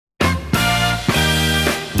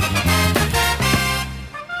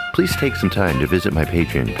please take some time to visit my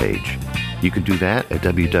Patreon page. You can do that at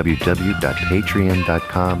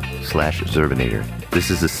www.patreon.com/Zerbinator.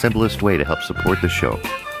 This is the simplest way to help support the show.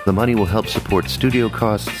 The money will help support studio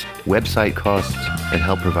costs, website costs, and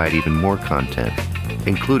help provide even more content,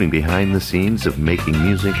 including behind the scenes of making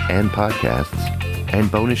music and podcasts,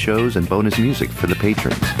 and bonus shows and bonus music for the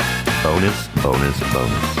patrons. Bonus, bonus,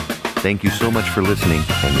 bonus. Thank you so much for listening,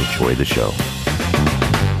 and enjoy the show.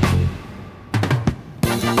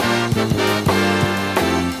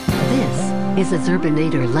 This is a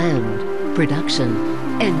Zerbinator Land production.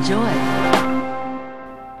 Enjoy.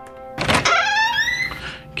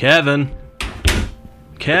 Kevin.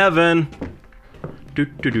 Kevin.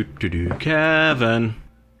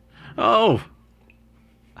 Oh.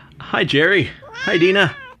 Hi, Jerry. Hi,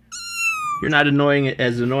 Dina. You're not as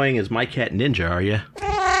annoying as my cat Ninja, are you?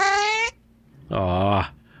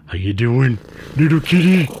 Aw, how you doing, little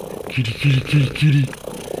kitty? Kitty.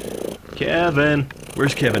 Kevin.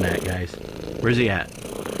 Where's Kevin at, guys? Where's he at?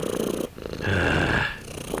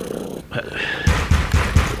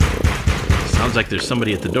 Sounds like there's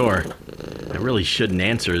somebody at the door. I really shouldn't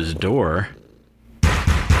answer his door.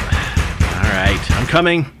 Alright, I'm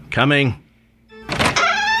coming.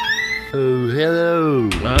 Oh,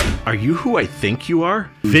 hello. Are you who I think you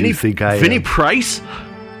are? Who do you think I am? Vinny Price?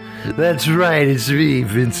 That's right, it's me,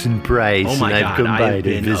 Vincent Price. Oh my and God, I've come by I've to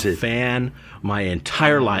been visit. a fan my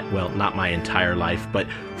entire life. Well, not my entire life, but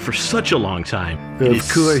for such a long time. Of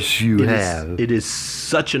course you have. It is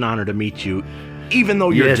such an honor to meet you, even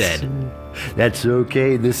though you're dead. That's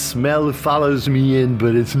okay. The smell follows me in,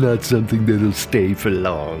 but it's not something that'll stay for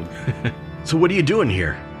long. So what are you doing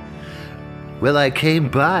here? Well, I came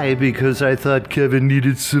by because I thought Kevin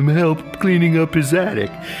needed some help cleaning up his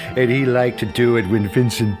attic, and he liked to do it when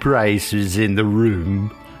Vincent Price was in the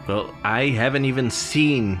room. Well, I haven't even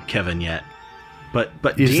seen Kevin yet, but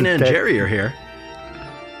Isn't Dina and that- Jerry are here.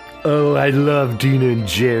 Oh, I love Dina and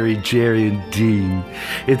Jerry and Dean.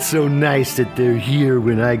 It's so nice that they're here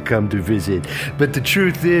when I come to visit. But the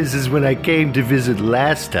truth is when I came to visit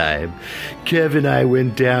last time, Kev and I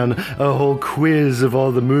went down a whole quiz of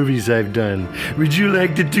all the movies I've done. Would you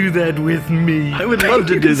like to do that with me? I would love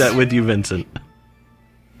to do that with you, Vincent.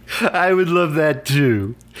 I would love that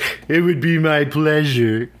too. It would be my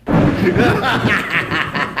pleasure.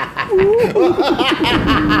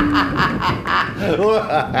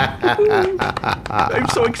 I'm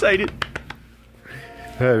so excited.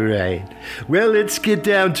 All right. Well, let's get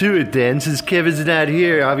down to it then. Since Kevin's not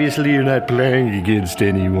here, obviously you're not playing against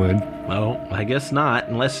anyone. Well, I guess not,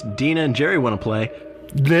 unless Dina and Jerry want to play.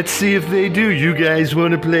 Let's see if they do. You guys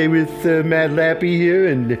want to play with Matt Lappy here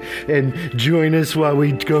and join us while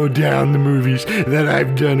we go down the movies that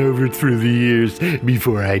I've done over through the years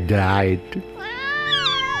before I died?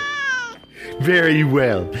 Very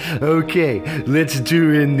well. Okay, let's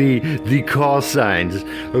do in the call signs.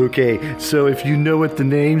 Okay, so if you know what the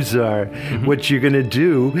names are, what you're going to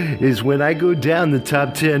do is when I go down the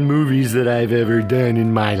top 10 movies that I've ever done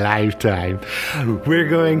in my lifetime, we're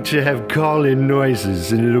going to have call-in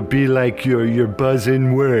noises, and it'll be like your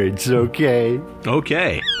buzz-in words, okay?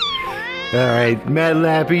 Okay. All right, Matt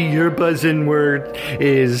Lappy, your buzz-in word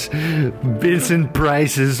is Vincent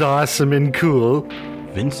Price is awesome and cool.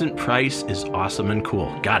 Vincent Price is awesome and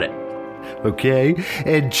cool. Got it. Okay,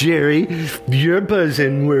 and Jerry, your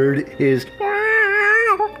buzz-in word is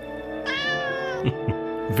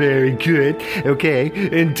very good. Okay,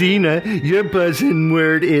 and Dina, your buzz-in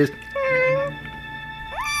word is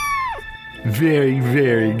very,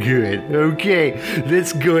 very good. Okay,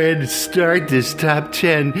 let's go ahead and start this top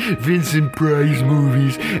 10 Vincent Price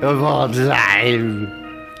movies of all time.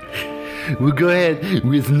 We'll go ahead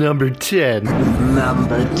with number 10.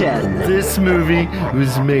 Number 10. This movie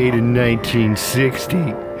was made in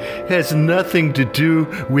 1960. Has nothing to do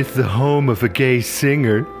with the home of a gay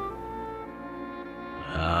singer.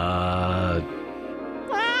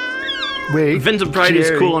 Wait, Vincent Price is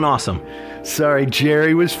Jerry. cool and awesome. Sorry,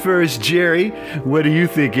 Jerry was first. Jerry, what do you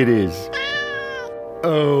think it is?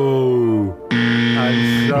 Oh,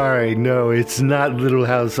 I'm sorry. No, it's not Little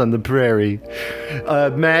House on the Prairie.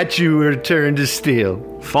 Matt, you were turned to steel.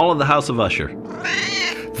 Fall of the House of Usher.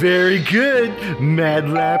 Very good. Mad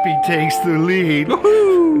Lappy takes the lead.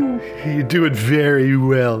 Woohoo! You do it very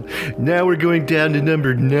well. Now we're going down to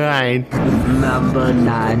number 9. Number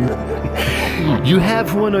 9. You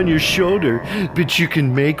have one on your shoulder, but you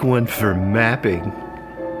can make one for mapping.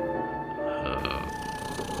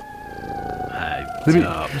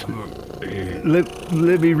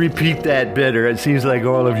 Let me repeat that better. It seems like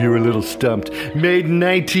all of you are a little stumped. Made in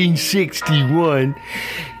 1961,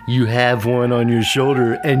 You have one on your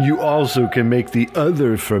shoulder, and you also can make the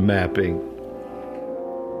other for mapping.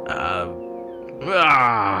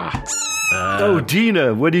 Oh,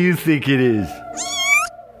 Dina, what do you think it is?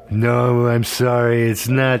 No, I'm sorry, it's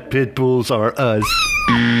not Pit Bulls or us.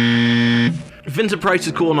 Vincent Price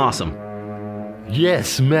is cool and awesome.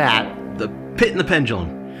 Yes, Matt. The Pit and the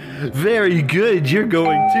Pendulum. Very good, you're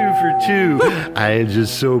going 2 for 2. I am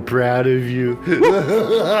just so proud of you.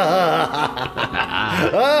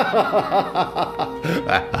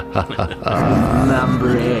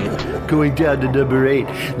 Number 8. Going down to number 8.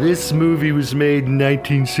 This movie was made in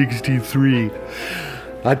 1963.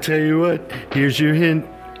 I'll tell you what, here's your hint.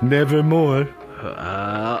 Nevermore.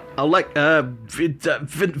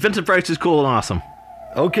 Vincent Price is cool and awesome.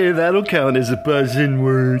 Okay, that'll count as a buzz-in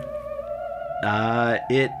word.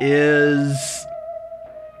 It is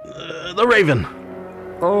The Raven.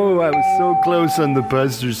 Oh, I was so close on the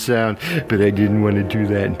buzzer sound, but I didn't want to do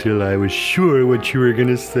that until I was sure what you were going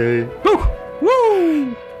to say. Woo!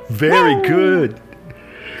 Woo! Very Woo! good.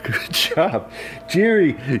 Good job.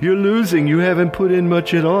 Jerry, you're losing. You haven't put in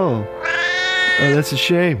much at all. Oh, that's a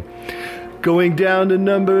shame. Going down to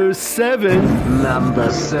number 7.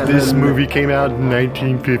 Number 7. This movie came out in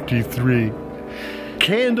 1953.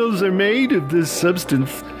 Candles are made of this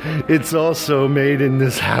substance. It's also made in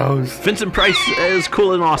this house. Vincent Price is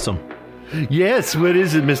cool and awesome. Yes, what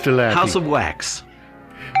is it, Mr. Lappy? House of Wax.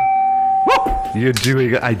 You're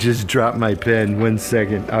doing it. I just dropped my pen. 1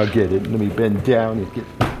 second. I'll get it. Let me bend down and get...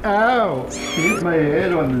 Ow! Hit my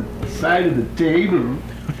head on the side of the table.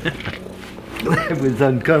 That was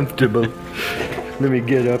uncomfortable. Let me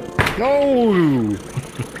get up. Oh!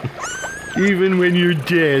 Even when you're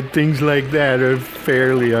dead, things like that are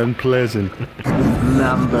fairly unpleasant.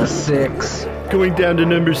 Number 6. Going down to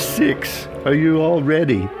number 6. Are you all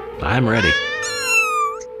ready? I'm ready.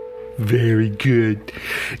 Very good.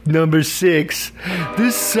 Number 6.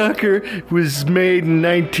 This sucker was made in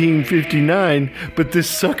 1959, but this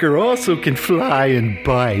sucker also can fly and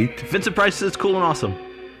bite. Vincent Price is cool and awesome.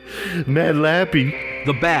 Mad Lappy.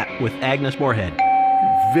 The Bat with Agnes Moorehead.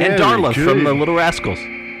 Very And Darla good. from The Little Rascals.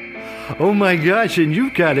 Oh my gosh, and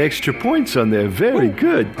you've got extra points on there. Very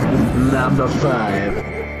good. Number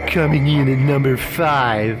 5. Coming in at number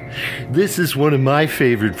 5. This is one of my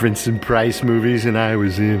favorite Vincent Price movies, and I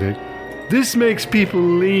was in it. This makes people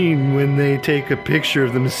lean when they take a picture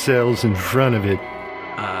of themselves in front of it.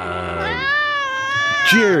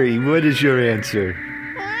 Jerry, what is your answer?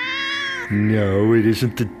 No, it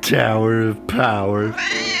isn't the Tower of Power.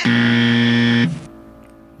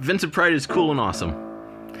 Vincent Price is cool and awesome.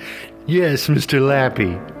 Yes, Mr.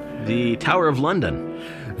 Lappy. The Tower of London.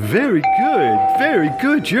 Very good, very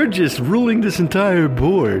good. You're just ruling this entire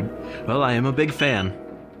board. Well, I am a big fan.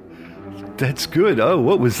 That's good. Oh,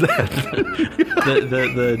 what was that?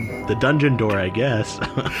 the dungeon door, I guess.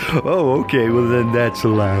 Oh, okay. Well, then that's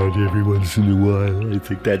allowed every once in a while. I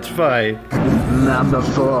think that's fine. Number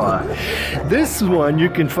 4. This one you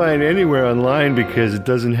can find anywhere online because it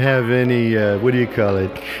doesn't have any,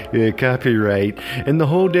 copyright. And the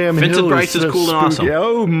whole damn Vincent hill Price is so cool and awesome. spooky.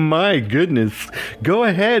 Oh, my goodness. Go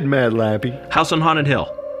ahead, Mad Lappy. House on Haunted Hill.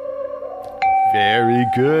 Very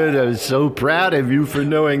good. I was so proud of you for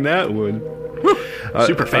knowing that one.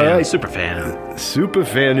 Super fan. all right. Super fan.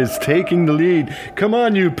 Superfan is taking the lead. Come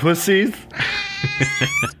on, you pussies.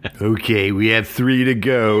 Okay, we have 3 to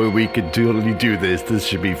go, and we can totally do this. This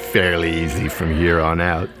should be fairly easy from here on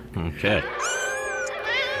out. Okay.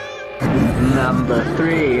 Number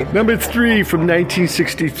 3. Number 3 from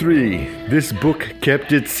 1963. This book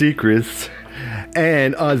kept its secrets,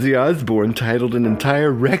 and Ozzy Osbourne titled an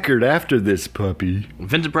entire record after this puppy.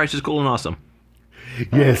 Vincent Price is cool and awesome.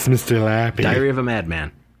 Yes, Mr. Lappy. Diary of a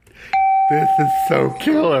Madman. This is so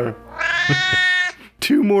killer.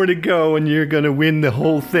 2 more to go, and you're going to win the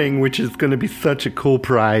whole thing, which is going to be such a cool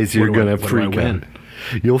prize. You're going to freak out.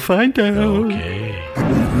 You'll find out. Okay.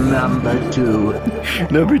 Number 2.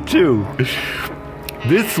 Number 2.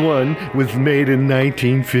 This one was made in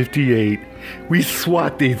 1958. We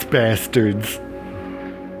swat these bastards.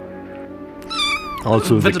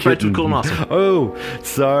 Also, the Vincent Price kitten. was cool and awesome. Oh,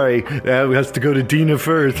 sorry. That has to go to Dina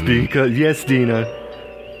first because yes, Dina.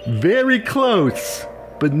 Very close,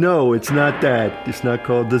 but no, it's not that. It's not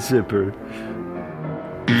called The Zipper.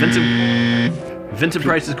 Vincent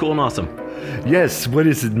Price is cool and awesome. Yes, what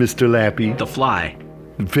is it, Mr. Lappy? The Fly.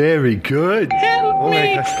 Very good. Help my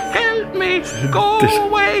me! gosh. Help me! Go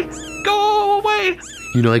away! Go away!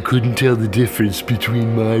 You know, I couldn't tell the difference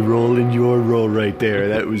between my role and your role right there.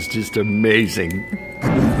 That was just amazing.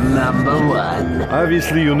 Number 1.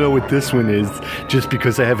 Obviously, you'll know what this one is just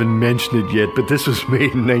because I haven't mentioned it yet, but this was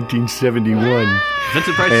made in 1971.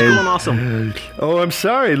 Vincent Price is cool and awesome. Oh, I'm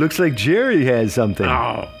sorry. Looks like Jerry has something.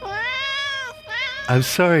 Oh. I'm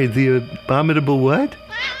sorry. The abominable what?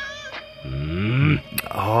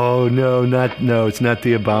 Oh, no, it's not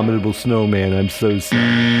the abominable snowman. I'm so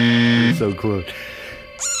sorry. So close.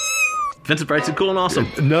 Vincent Price is cool and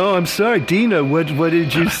awesome. No, I'm sorry. Dina, what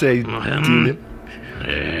did you say, Dina?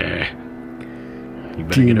 You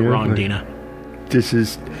better get it wrong, Dina. This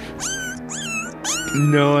is...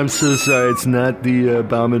 No, I'm so sorry. It's not the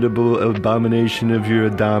abomination of your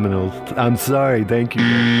abdominals. I'm sorry. Thank you.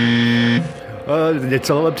 It's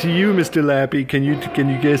all up to you, Mr. Lappy. Can you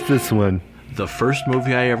guess this one? The first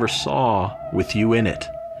movie I ever saw with you in it.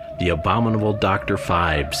 The Abominable Dr.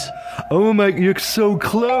 Phibes. Oh my, you're so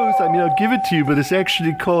close. I mean, I'll give it to you, but it's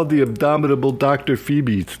actually called The Abominable Dr.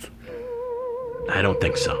 Phoebes. I don't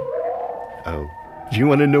think so. Oh. Do you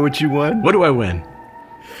want to know what you won? What do I win?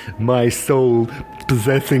 My soul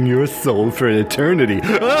possessing your soul for eternity.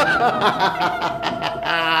 I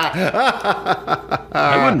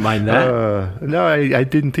wouldn't mind that. No, I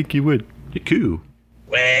didn't think you would. You're cool.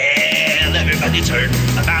 Well, everybody's heard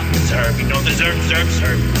about the Zerb. You know the Zerb,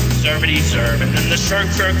 Zerbity Zerb. And then the Ferg.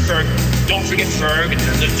 Don't forget Ferg. And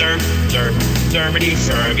then the Zerb, Zerbity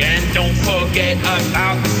Ferg. And don't forget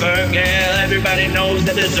about the Ferg. Yeah, everybody knows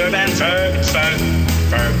that the Zerb and Ferg. It's Ferg,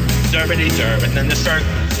 Zerbity Zerb. And then the Ferg.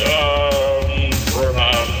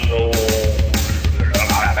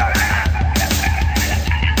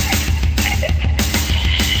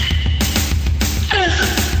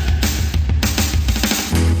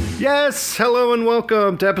 Yes, hello and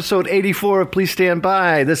welcome to episode 84 of Please Stand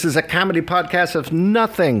By. This is a comedy podcast of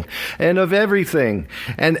nothing and of everything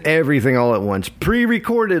and everything all at once.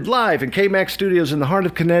 Pre-recorded live in KMAX Studios in the heart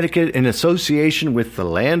of Connecticut in association with the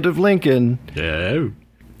land of Lincoln. Yeah.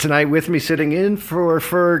 Tonight with me sitting in for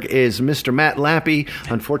Ferg is Mr. Matt Lappy.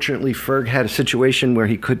 Unfortunately, Ferg had a situation where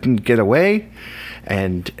he couldn't get away.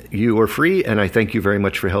 And you are free, and I thank you very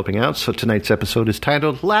much for helping out. So tonight's episode is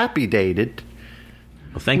titled Lappy Dated.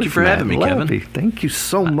 Well, thank you for having me, Kevin. Thank you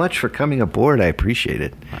so much for coming aboard. I appreciate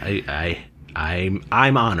it.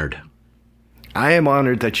 I'm honored. I am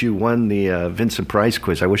honored that you won the Vincent Price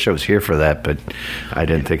quiz. I wish I was here for that, but I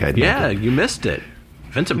didn't think I'd make it. You missed it.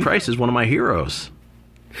 Vincent Price is one of my heroes.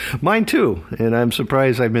 Mine too, and I'm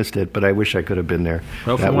surprised I missed it, but I wish I could have been there.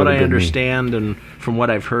 Well, from what I understand and from what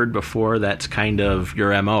I've heard before, that's kind of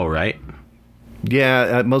your MO, right?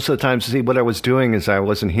 Yeah, most of the time, see, what I was doing is I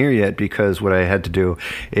wasn't here yet because what I had to do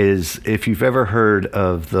is, if you've ever heard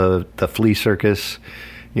of the flea circus,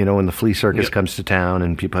 you know, when the flea circus comes to town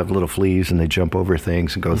and people have little fleas and they jump over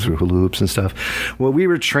things and go through hula-hoops and stuff. Well, we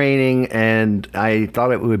were training, and I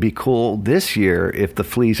thought it would be cool this year if the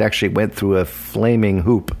fleas actually went through a flaming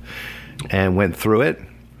hoop and went through it.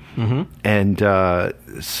 Mm-hmm. And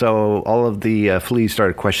so all of the fleas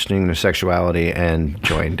started questioning their sexuality and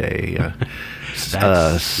joined a...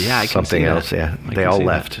 something else. Yeah, they all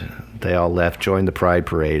left. They all left, joined the Pride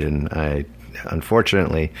Parade, and I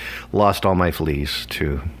unfortunately lost all my fleas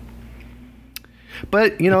too.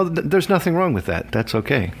 But you know, there's nothing wrong with that. That's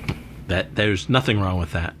okay. There's nothing wrong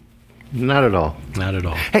with that. Not at all. Not at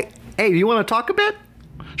all. Hey, do you want to talk a bit?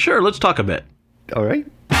 Sure, let's talk a bit. All right.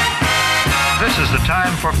 This is the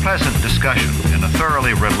time for pleasant discussion in a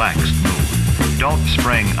thoroughly relaxed mood. Don't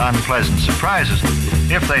spring unpleasant surprises.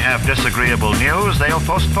 If they have disagreeable news, they'll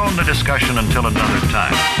postpone the discussion until another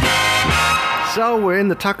time. So we're in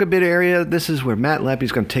the talk a bit area. This is where Matt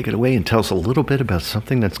Lappy's going to take it away and tell us a little bit about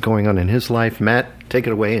something that's going on in his life. Matt, take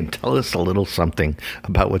it away and tell us a little something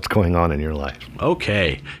about what's going on in your life.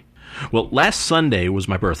 Okay. Well, last Sunday was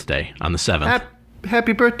my birthday on the 7th.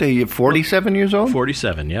 Happy birthday. You're 47 years old?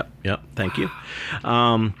 47, yep. Thank you.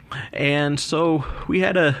 And so we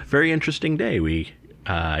had a very interesting day. We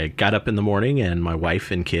got up in the morning, and my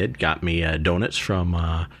wife and kid got me donuts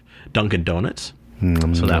from Dunkin' Donuts.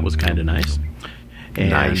 So that was kind of nice.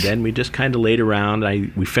 And then we just kind of laid around.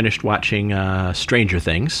 We finished watching Stranger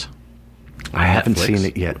Things. I haven't seen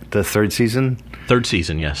it yet. The third season? Third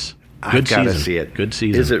season, yes. I've got to see it. Good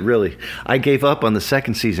season. Is it really? I gave up on the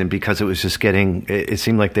second season because it was just it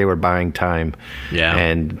seemed like they were buying time. Yeah.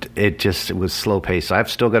 And it was slow paced. I've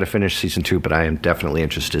still got to finish season 2, but I am definitely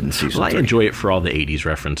interested in season 3. I enjoy it for all the 80s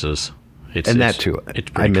references. That too.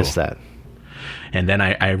 I miss that. And then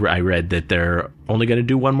I read that they're only going to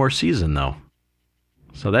do one more season, though.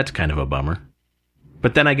 So that's kind of a bummer.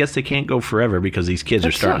 But then I guess they can't go forever because these kids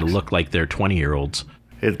are starting to look like they're 20-year-olds.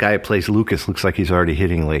 The guy who plays Lucas looks like he's already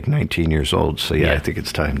hitting like 19 years old. So, I think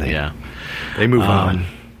it's time they move on.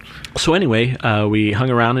 So anyway, we hung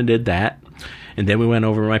around and did that. And then we went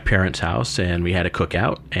over to my parents' house and we had a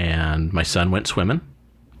cookout and my son went swimming.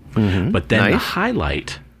 Mm-hmm. But then Nice.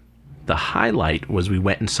 the highlight was we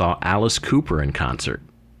went and saw Alice Cooper in concert.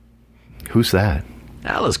 Who's that?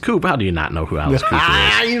 Alice Cooper, how do you not know who Alice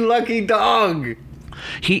Cooper is? You lucky dog.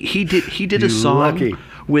 He did a You song lucky.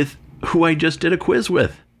 with who I just did a quiz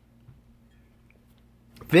with.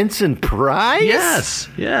 Vincent Price?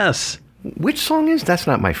 Yes. Which song is? That's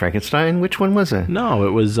not My Frankenstein. Which one was it? No,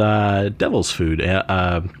 it was Devil's Food.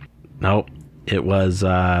 No, it was,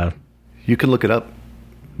 You can look it up.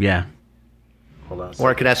 yeah. Hold on. Or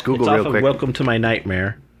I could ask Google It's real off of quick. Welcome to My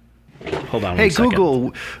Nightmare. Hold on Hey, one second.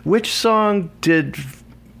 Google, which song did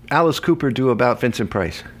Alice Cooper do about Vincent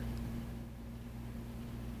Price?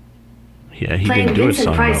 Yeah, he Playing didn't do a Vincent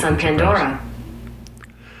song Price about on Vincent Price. Pandora.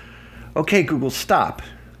 Okay, Google, stop.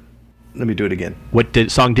 Let me do it again. What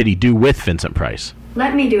song did he do with Vincent Price?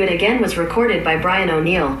 Let Me Do It Again was recorded by Brian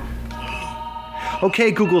O'Neill.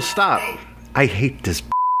 Okay, Google, stop. I hate this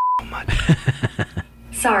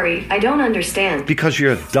Sorry, I don't understand. because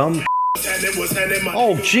you're a dumb.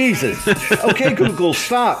 Oh, Jesus. Okay, Google,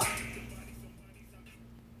 stop.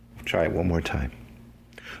 Try it one more time.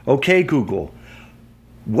 Okay, Google,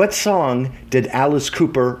 what song did Alice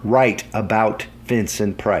Cooper write about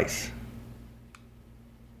Vincent Price?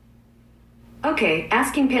 Okay,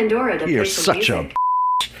 asking Pandora to You're play some such a music.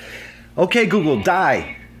 Okay, Google,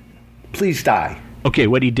 die. Please die. Okay,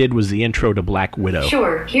 what he did was the intro to Black Widow.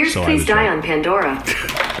 Sure, here's So I Please was Die right. on Pandora.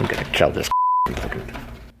 I'm gonna kill this.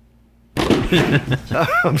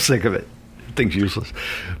 I'm sick of it. Thing's useless.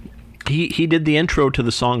 He did the intro to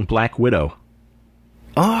the song Black Widow.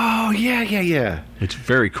 Oh yeah. It's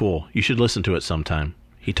very cool. You should listen to it sometime.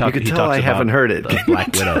 He talks. You can tell I haven't heard it. The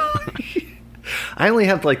Black Widow. I only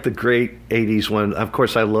have like the great '80s one. Of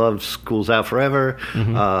course, I love School's Out Forever.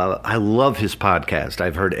 Mm-hmm. I love his podcast.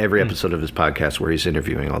 I've heard every episode of his podcast where he's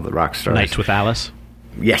interviewing all the rock stars. Nights with Alice.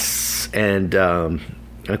 Yes, and of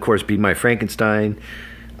course, Be My Frankenstein.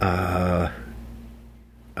 I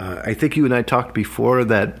think you and I talked before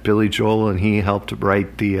that Billy Joel and he helped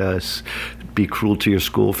write the "Be Cruel to Your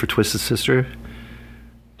School" for Twisted Sister.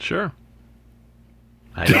 Sure.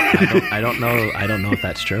 I don't know if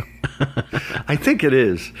that's true. I think it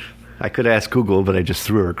is. I could ask Google, but I just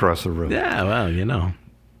threw her across the room. Yeah, well, you know.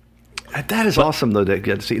 That is awesome, though. To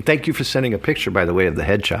get to see. Thank you for sending a picture, by the way, of the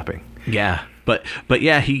head chopping. Yeah, but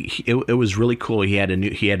yeah, it was really cool. He had a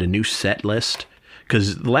new set list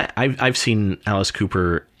because I've seen Alice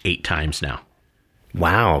Cooper 8 times now.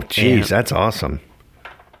 Wow, jeez, And- that's awesome.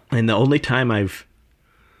 And the only time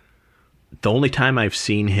I've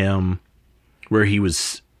seen him where he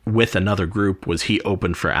was with another group was he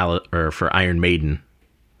opened for Iron Maiden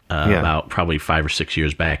about probably 5 or 6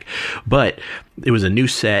 years back. But it was a new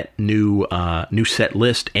set, new set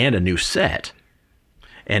list, and a new set.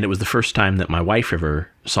 And it was the first time that my wife ever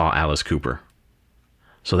saw Alice Cooper.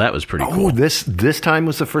 So that was pretty cool. Oh, this time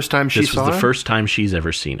was the first time she This saw was the him? first time she's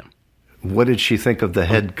ever seen him. What did she think of the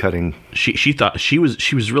head cutting? She thought she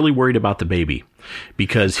was really worried about the baby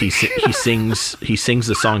because he sings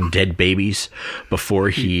the song "Dead Babies" before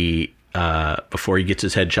he gets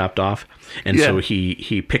his head chopped off, and so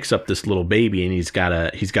he picks up this little baby and he's got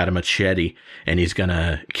a machete and he's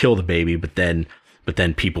gonna kill the baby, but then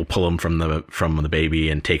people pull him from the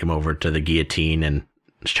baby and take him over to the guillotine and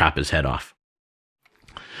chop his head off.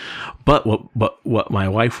 But what my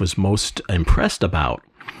wife was most impressed about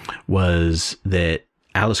was that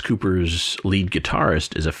Alice Cooper's lead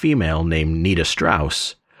guitarist is a female named Nita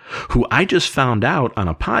Strauss, who I just found out on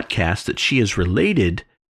a podcast that she is related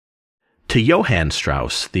to Johann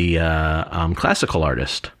Strauss, the classical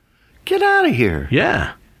artist. Get out of here.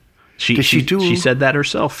 Yeah. She said that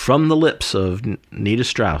herself from the lips of Nita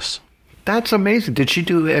Strauss. That's amazing. Did she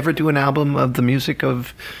ever do an album of the music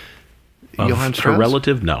of Johann Strauss? Her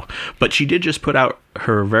relative? No. But she did just put out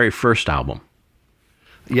her very first album.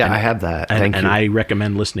 Yeah, I have that. Thank you. And I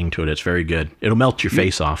recommend listening to it. It's very good. It'll melt your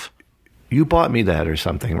face off. You bought me that or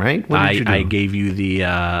something, right? What did you do? I gave you the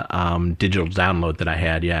digital download that I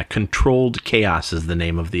had. Yeah, Controlled Chaos is the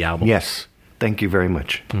name of the album. Yes. Thank you very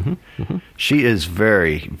much. She is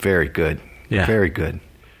very, very good. Yeah. Very good.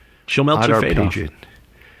 She'll melt your fade off.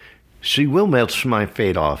 She will melt my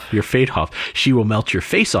fade off. Your fade off. She will melt your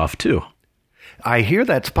face off too. I hear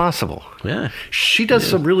that's possible. Yeah. She does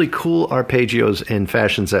some really cool arpeggios in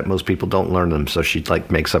fashions that most people don't learn them, so she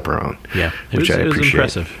makes up her own. Yeah, which I appreciate. It is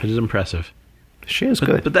impressive. It is impressive. She is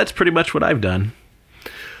good. But that's pretty much what I've done.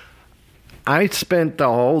 I spent the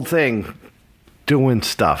whole thing doing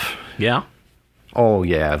stuff. Yeah. Oh,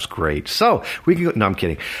 yeah, it was great. So, we can go. No, I'm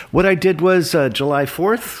kidding. What I did was July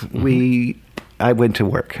 4th, I went to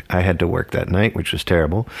work. I had to work that night, which was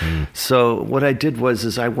terrible. So, what I did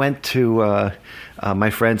was I went to my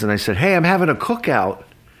friends and I said, hey, I'm having a cookout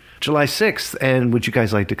July 6th, and would you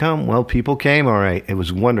guys like to come? Well, people came. All right. It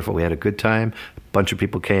was wonderful. We had a good time. A bunch of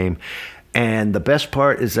people came. And the best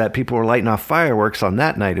part is that people were lighting off fireworks on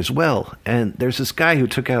that night as well. And there's this guy who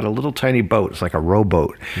took out a little tiny boat. It's like a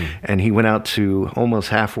rowboat. And he went out to almost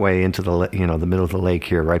halfway into the the middle of the lake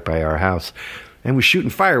here right by our house and was shooting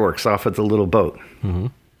fireworks off at the little boat.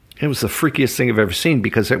 It was the freakiest thing I've ever seen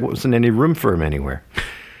because there wasn't any room for him anywhere.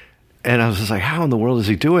 And I was just like, how in the world is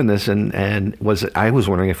he doing this? And I was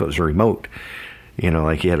wondering if it was a remote.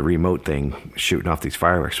 Like he had a remote thing shooting off these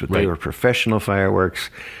fireworks, but they were professional fireworks.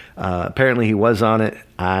 Apparently he was on it.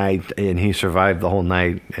 And he survived the whole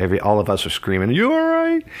night. All of us were screaming, "You all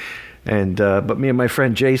right?" And but me and my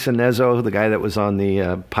friend Jason Nezzo, the guy that was on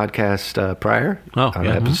the podcast prior, on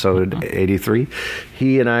episode 83,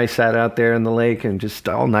 he and I sat out there in the lake and just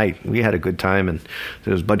all night we had a good time. And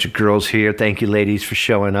there was a bunch of girls here. Thank you, ladies, for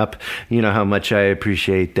showing up. You know how much I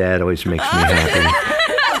appreciate that. Always makes me happy.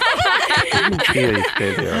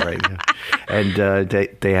 They're all right. Yeah. And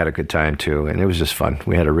they had a good time too, and it was just fun.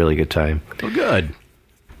 We had a really good time. Well, good.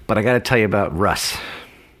 But I got to tell you about Russ.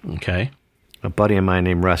 Okay. A buddy of mine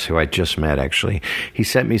named Russ, who I just met, actually, he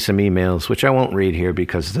sent me some emails, which I won't read here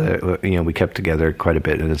because we kept together quite a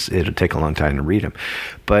bit, and it'll take a long time to read them.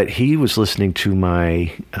 But he was listening to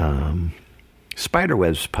my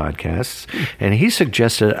Spiderwebs podcasts, and he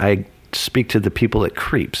suggested I speak to the people at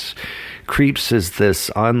Creeps. Creeps is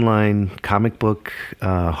this online comic book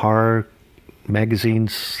horror magazine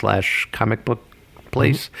 / comic book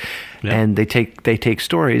place. Yeah. And they take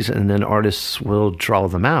stories, and then artists will draw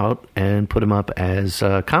them out and put them up as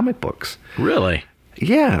comic books. Really?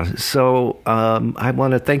 Yeah. So I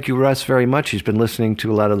want to thank you, Russ, very much. He's been listening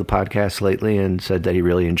to a lot of the podcasts lately and said that he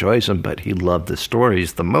really enjoys them, but he loved the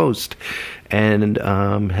stories the most, and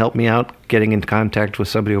helped me out getting in contact with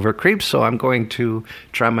somebody over at Creeps. So I'm going to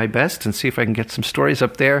try my best and see if I can get some stories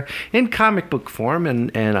up there in comic book form,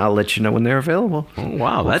 and I'll let you know when they're available. Oh,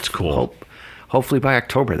 wow, that's cool. Hopefully by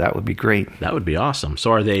October. That would be great. That would be awesome.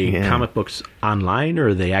 So are they comic books online, or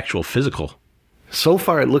are they actual physical? So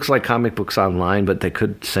far, it looks like comic books online, but they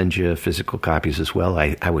could send you physical copies as well,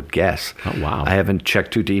 I would guess. Oh, wow. I haven't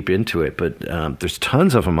checked too deep into it, but there's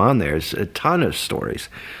tons of them on there. There's a ton of stories.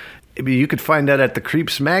 You could find that at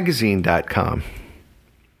thecreepsmagazine.com.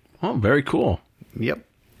 Oh, very cool. Yep.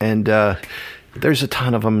 And there's a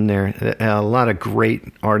ton of them there. A lot of great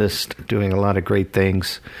artists doing a lot of great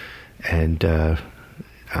things. And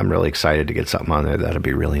I'm really excited to get something on there. That'll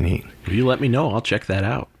be really neat. Will you let me know? I'll check that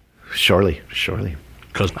out. Surely.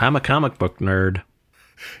 Because I'm a comic book nerd.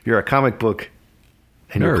 You're a comic book,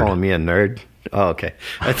 and you're calling me a nerd? Oh, okay.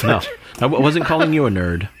 No, I wasn't calling you a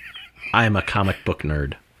nerd. I am a comic book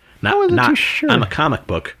nerd. I wasn't too sure. I'm a comic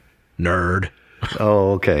book nerd.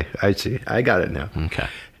 Oh, okay. I see. I got it now. Okay.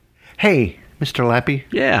 Hey, Mr. Lappy.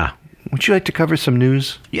 Yeah. Would you like to cover some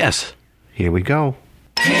news? Yes. Here we go.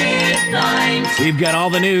 Headlines. We've got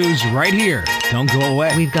all the news right here. Don't go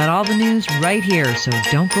away. We've got all the news right here, so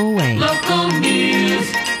don't go away. Local news.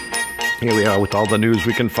 Here we are with all the news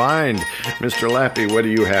we can find. Mr. Lappy, what do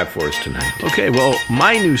you have for us tonight? Okay, well,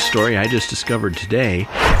 my news story I just discovered today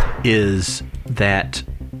is that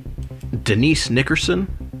Denise Nickerson,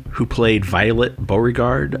 who played Violet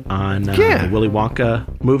Beauregard on the Willy Wonka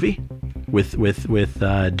movie with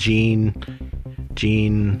Gene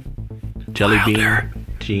Jellybean.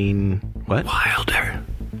 Gene what? Wilder.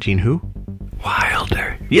 Gene who?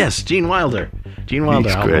 Wilder. Yes, Gene Wilder. Gene Wilder.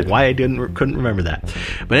 I don't know why I couldn't remember that.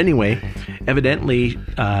 But anyway, evidently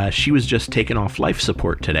she was just taken off life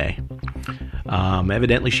support today.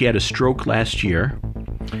 Evidently she had a stroke last year.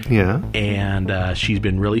 Yeah. And she's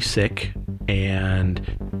been really sick, and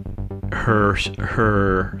her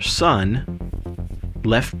son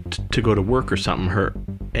left to go to work or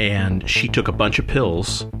something, and she took a bunch of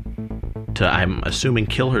pills to, I'm assuming,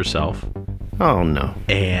 kill herself. Oh, no.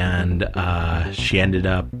 And she ended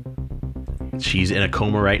up, she's in a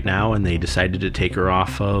coma right now, and they decided to take her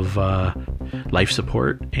off of life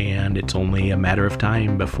support, and it's only a matter of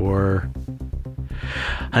time before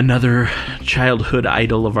another childhood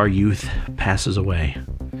idol of our youth passes away.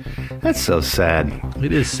 That's so sad.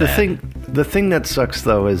 It is sad. The thing that sucks,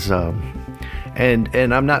 though, is...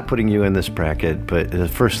 And I'm not putting you in this bracket, but the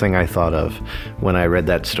first thing I thought of when I read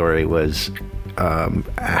that story was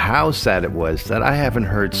how sad it was that I haven't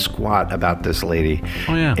heard squat about this lady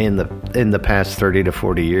in the past 30 to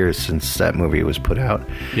 40 years since that movie was put out.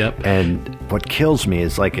 Yep. And what kills me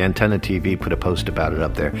is like Antenna TV put a post about it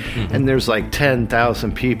up there, and there's like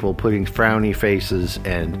 10,000 people putting frowny faces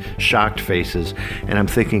and shocked faces, and I'm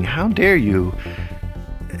thinking, how dare you?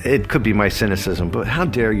 It could be my cynicism, but how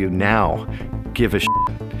dare you now give a shit?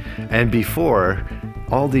 And before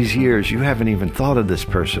all these years, you haven't even thought of this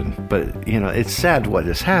person. But, you know, it's sad what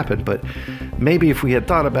has happened, but maybe if we had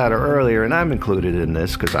thought about her earlier, and I'm included in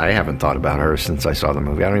this because I haven't thought about her since I saw the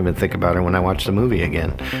movie. I don't even think about her when I watch the movie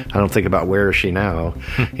again. I don't think about where is she now,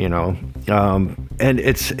 you know. And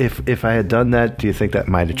it's if I had done that, do you think that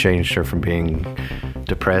might have changed her from being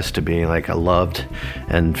depressed to being like loved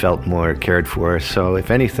and felt more cared for? So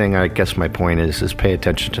if anything, I guess my point is pay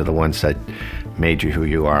attention to the ones that made you who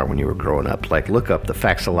you are when you were growing up. Like, look up the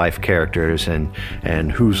Facts of Life characters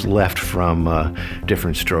and who's left from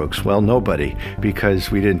Different Strokes. Well, nobody, because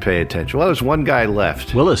we didn't pay attention. Well, there's one guy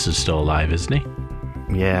left. Willis is still alive, isn't he?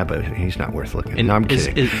 Yeah, but he's not worth looking at. And no, I'm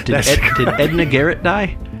kidding. Did Edna Garrett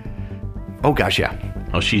die? Oh, gosh, yeah.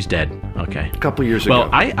 Oh, she's dead. Okay. A couple years ago. Well,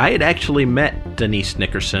 I had actually met Denise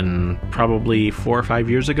Nickerson probably 4 or 5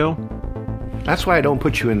 years ago. That's why I don't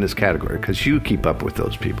put you in this category, because you keep up with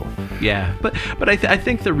those people. Yeah, but I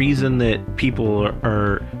think the reason that people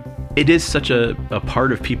are it is such a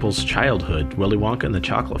part of people's childhood. Willy Wonka and the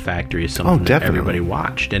Chocolate Factory is something that everybody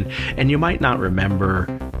watched, and you might not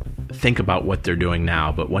think about what they're doing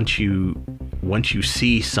now, but once you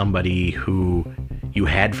see somebody who you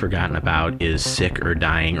had forgotten about is sick or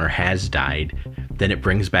dying or has died, then it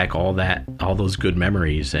brings back all those good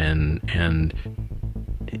memories, and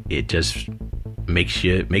it just makes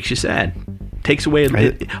you sad. Takes away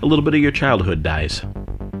a little bit of your childhood dies.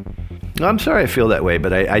 I'm sorry I feel that way,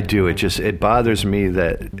 but I do. It bothers me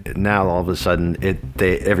that now all of a sudden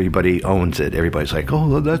everybody owns it. Everybody's like,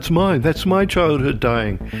 oh, that's mine. That's my childhood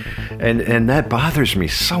dying. And that bothers me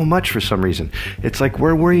so much for some reason. It's like,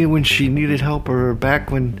 where were you when she needed help, or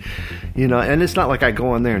back when, you know, and it's not like I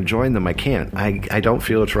go on there and join them. I can't. I don't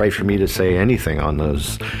feel it's right for me to say anything on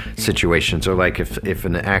those situations. Or like if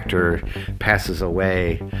an actor passes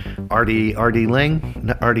away, Artie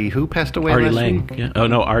Lang? Artie who passed away Artie last Lang. week? Yeah. Oh,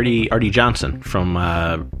 no, Artie Johnson from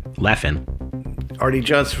Laugh-In. Artie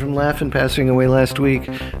Johnson from Laugh-In passing away last week.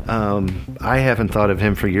 I haven't thought of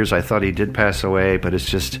him for years. I thought he did pass away, but it's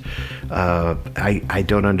just I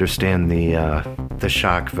don't understand the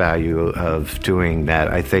shock value of doing that.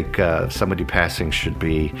 I think somebody passing should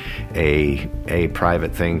be a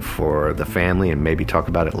private thing for the family, and maybe talk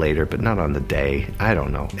about it later, but not on the day. I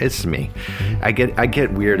don't know. It's me. I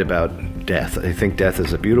get weird about death. I think death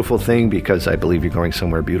is a beautiful thing because I believe you're going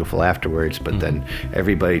somewhere beautiful afterwards, but then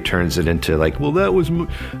everybody turns it into like, well, that was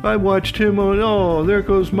I watched him on, there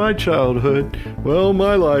goes my childhood. Well,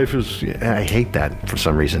 my life is... I hate that for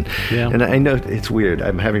some reason. Yeah. And I know it's weird.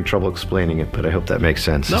 I'm having trouble explaining it, but I hope that makes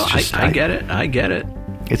sense. No, I get it. I get it.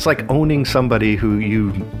 It's like owning somebody who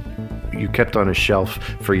you kept on a shelf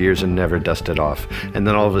for years and never dusted off, and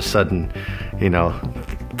then all of a sudden, you know,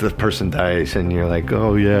 the person dies, and you're like,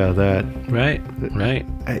 oh yeah, that. Right.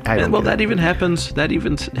 That even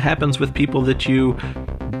happens with people that you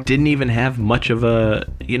didn't even have much of a,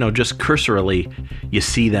 you know, just cursorily you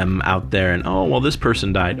see them out there, and oh, well, this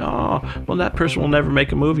person died. Oh, well, that person will never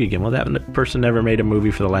make a movie again. Well, that person never made a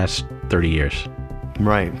movie for the last 30 years.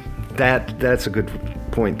 Right. That's a good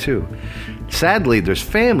point too. Sadly, there's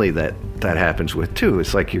family that happens with too.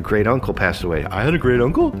 It's like your great uncle passed away. I had a great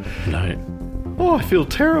uncle. Right. Oh, I feel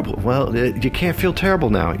terrible. Well, you can't feel terrible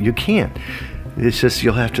now. You can't. It's just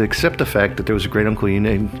you'll have to accept the fact that there was a great uncle. You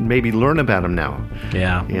maybe learn about him now.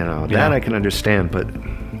 Yeah. You know, that I can understand, but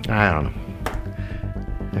I don't know.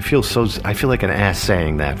 I feel like an ass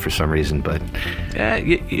saying that for some reason, but... Yeah,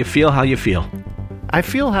 you feel how you feel. I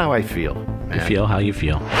feel how I feel. Man. You feel how you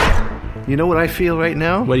feel. You know what I feel right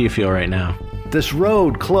now? What do you feel right now? This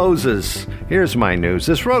road closes. Here's my news.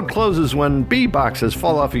 This road closes when bee boxes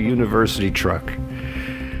fall off a university truck.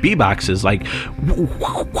 Bee boxes, like...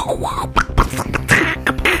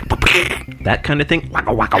 that kind of thing?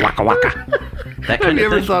 Waka, waka, waka, waka. That kind Have you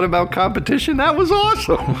of ever thing? thought about competition? That was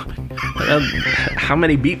awesome. How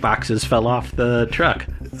many beatboxes fell off the truck?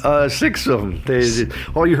 6 of them.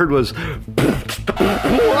 All you heard was...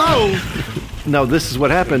 Whoa! No, this is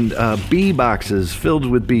what happened. Bee boxes filled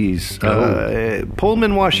with bees.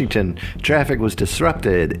 Pullman, Washington. Traffic was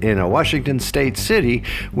disrupted in a Washington state city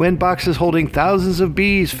when boxes holding thousands of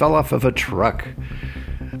bees fell off of a truck.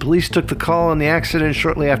 Police took the call on the accident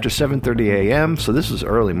shortly after 7:30 a.m., so this was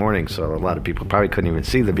early morning, so a lot of people probably couldn't even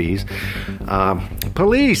see the bees.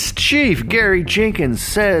 Police Chief Gary Jenkins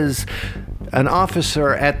says an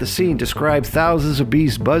officer at the scene described thousands of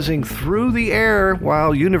bees buzzing through the air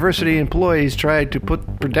while university employees tried to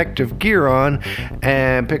put protective gear on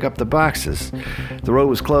and pick up the boxes. The road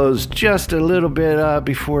was closed just a little bit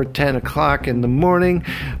before 10 o'clock in the morning.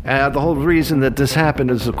 The whole reason that this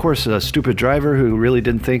happened is, of course, a stupid driver who really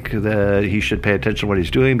didn't think that he should pay attention to what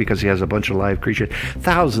he's doing because he has a bunch of live creatures.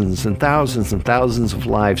 Thousands and thousands and thousands of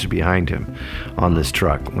lives behind him on this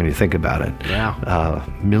truck, when you think about it. Wow.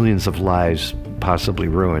 Millions of lives possibly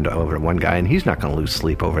ruined over one guy, and he's not going to lose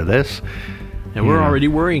sleep over this. And we're already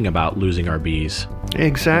worrying about losing our bees.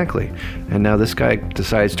 Exactly. And now this guy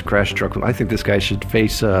decides to crash a truck. I think this guy should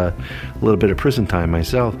face a little bit of prison time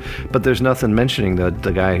myself. But there's nothing mentioning the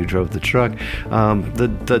guy who drove the truck. The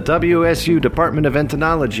WSU Department of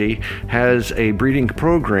Entomology has a breeding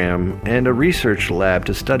program and a research lab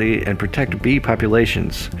to study and protect bee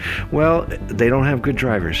populations. Well, they don't have good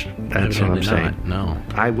drivers. That's what I'm saying. No.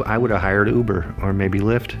 I would have hired Uber or maybe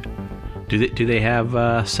Lyft. Do they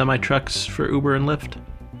have semi-trucks for Uber and Lyft?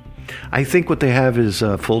 I think what they have is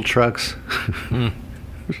full trucks.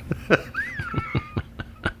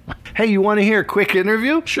 Hey, you want to hear a quick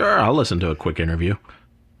interview? Sure, I'll listen to a quick interview.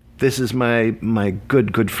 This is my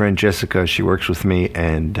good friend Jessica. She works with me,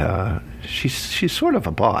 and she's sort of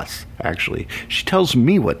a boss, actually. She tells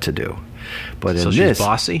me what to do. But So in she's this,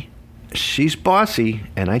 bossy? She's bossy,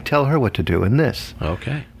 and I tell her what to do in this.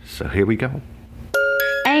 Okay. So here we go.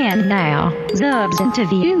 And now, Zub's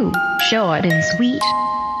interview. Short and sweet.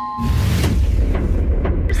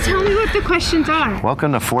 Tell me what the questions are.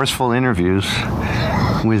 Welcome to Forceful Interviews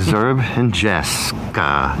with Zerb and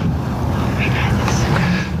Jessica.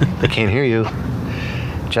 I can't hear you.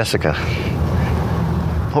 Jessica.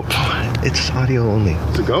 Oh, it's audio only.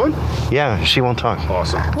 Is it going? Yeah, she won't talk.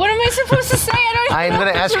 Awesome. What am I supposed to say? I don't I'm know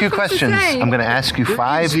going to what ask I'm you supposed to questions. say. I'm going to ask you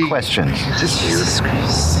 5 questions. Jesus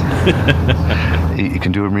Christ. You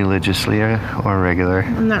can do them religiously or regular.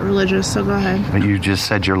 I'm not religious, so go ahead. But you just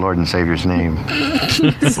said your Lord and Savior's name.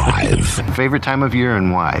 5. Favorite time of year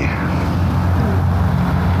and why?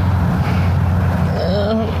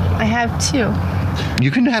 I have 2.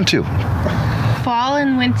 You can have 2. Fall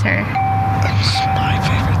and winter. That's my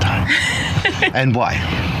favorite time. And why?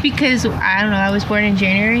 Because, I don't know, I was born in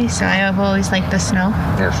January, so I have always liked the snow.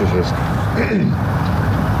 Yes, it is.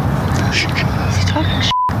 He's talking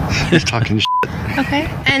shit. He's talking shit. Okay.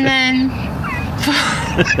 And then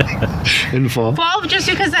In fall? fall, just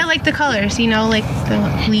because I like the colors, you know, like the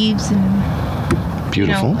leaves and...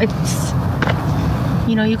 Beautiful. You know, it's...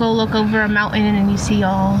 You know, you go look over a mountain and you see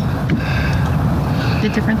all the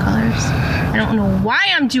different colors. I don't know why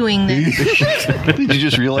I'm doing this. Did you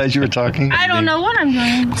just realize you were talking? I don't know what I'm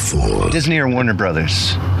doing. Disney or Warner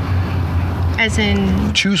Brothers? As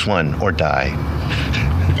in... Choose one or die.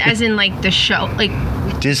 As in, like, the show. Like...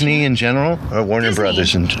 Disney in general or Warner Disney.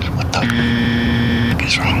 Brothers? What the f***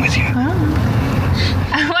 is wrong with you?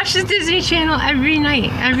 I watch the Disney Channel every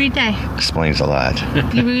night, every day. Explains a lot.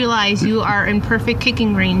 You realize you are in perfect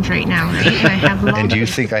kicking range right now, right? And I have And do you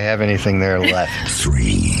think I have anything there left?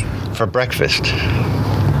 3. For breakfast.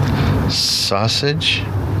 Sausage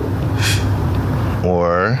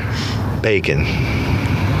or bacon?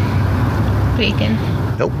 Bacon.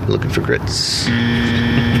 Nope, looking for grits.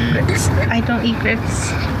 Grits. I don't eat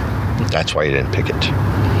grits. That's why you didn't pick it.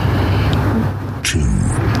 2.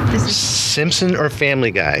 Simpson or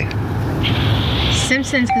Family Guy?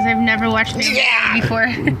 Simpsons, because I've never watched Family Guy before.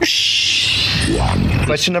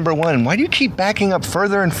 Question number 1. Why do you keep backing up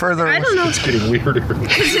further and further? I don't know. It's getting weirder.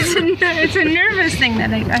 It's a nervous thing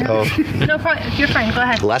that I Oh. No, you're fine. Go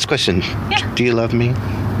ahead. Last question. Yeah. Do you love me?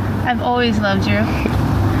 I've always loved you.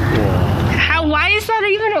 Why is that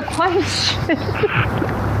even a question?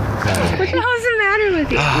 What the hell's the matter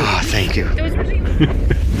with you? Ah, thank you. It was really...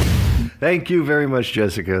 Thank you very much,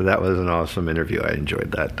 Jessica. That was an awesome interview. I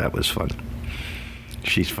enjoyed that. That was fun.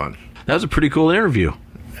 She's fun. That was a pretty cool interview.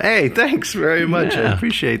 Hey, thanks very much. I Yeah.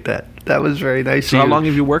 appreciate that. That was very nice. So of how you. long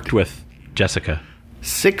have you worked with Jessica?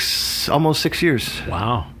 Almost 6 years.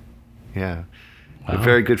 Wow. Yeah. Wow. We're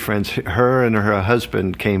very good friends. Her and her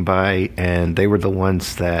husband came by, and they were the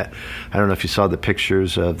ones that, I don't know if you saw the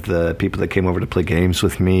pictures of the people that came over to play games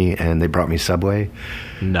with me, and they brought me Subway.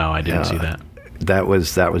 No, I didn't see that. That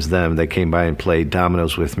was them. They came by and played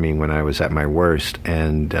dominoes with me when I was at my worst,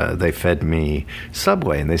 and they fed me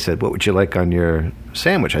Subway. And they said, "What would you like on your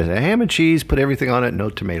sandwich?" I said, "Ham and cheese. Put everything on it. No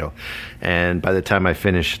tomato." And by the time I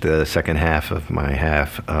finished the second half of my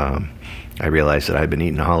half, I realized that I'd been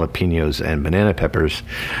eating jalapenos and banana peppers,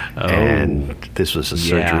 and this was a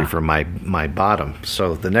surgery for my bottom.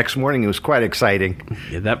 So the next morning, it was quite exciting.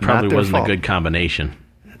 Yeah, that probably wasn't a good combination.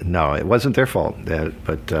 No, it wasn't their fault.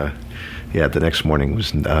 But the next morning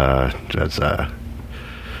was It's not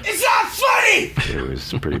funny! It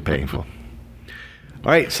was pretty painful.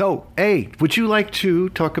 All right, so, hey, would you like to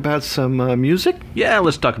talk about some music? Yeah,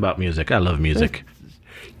 let's talk about music. I love music.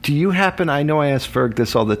 Do you happen, I know I ask Ferg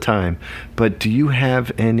this all the time, but do you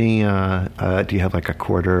have any, do you have like a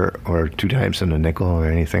quarter or 2 dimes and a nickel or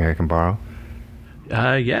anything I can borrow?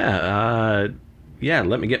 Yeah,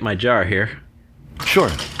 let me get my jar here. Sure.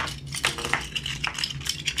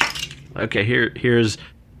 Okay, here's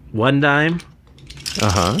 1 dime.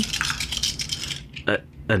 Uh-huh.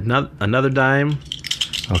 Another dime.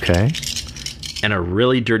 Okay. And a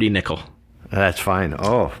really dirty nickel. That's fine.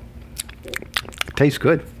 Oh, tastes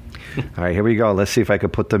good. All right, here we go. Let's see if I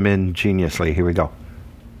could put them in geniusly. Here we go.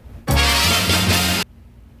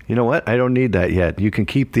 You know what? I don't need that yet. You can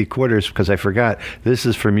keep the quarters because I forgot. This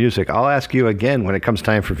is for music. I'll ask you again when it comes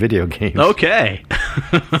time for video games. Okay.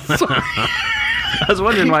 I was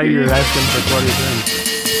wondering why you were asking for quarters in.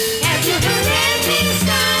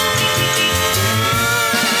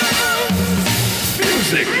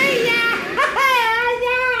 Music.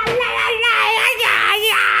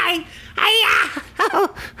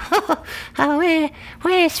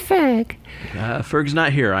 Where's Ferg? Ferg's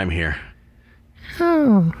not here. I'm here.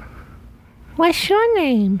 Oh. What's your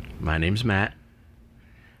name? My name's Matt.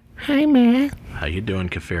 Hi, Matt. How you doing,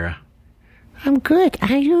 Kafira? I'm good.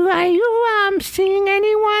 Are you seeing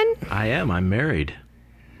anyone? I am. I'm married.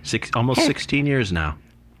 Almost 16 years now.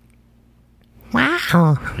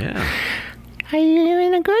 Wow. Yeah. Are you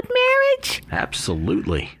in a good marriage?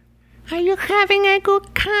 Absolutely. Are you having a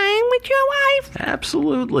good time with your wife?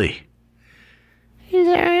 Absolutely. Is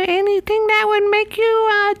there anything that would make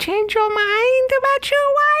you change your mind about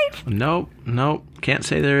your wife? Nope. Can't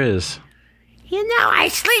say there is. You know, I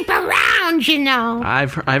sleep around, you know.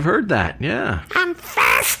 I've heard that, yeah. I'm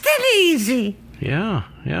fast and easy. Yeah.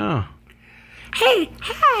 Hey,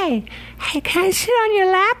 can I sit on your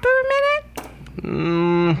lap for a minute?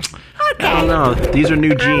 Okay. I don't know. These are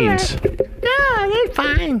new jeans. No, they're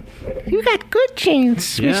fine. You got good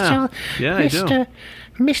jeans, Yeah. I do.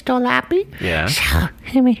 Mr. Lappy. Yeah. So,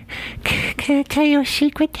 can I tell you a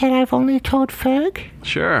secret that I've only told Ferg?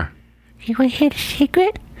 Sure. You want to hear the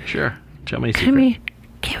secret? Sure. Tell me a secret. Come here.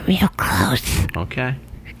 Get real close. Okay.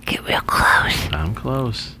 Get real close. I'm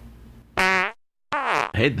close.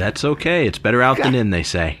 Hey, that's okay. It's better out than in, they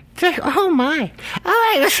say. Oh, my. All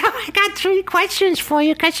right, so I got 3 questions for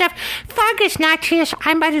you, because if Ferg is not here, so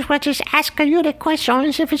I might as well just ask you the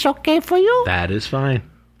questions if it's okay for you. That is fine.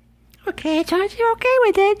 Okay, so you're okay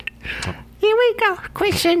with it. Here we go.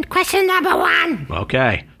 Question number 1.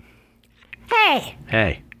 Okay. Hey.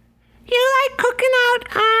 You like cooking out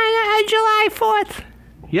on July 4th?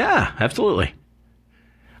 Yeah, absolutely.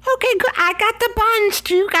 Okay, good. I got the buns.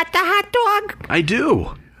 Do you got the hot dog? I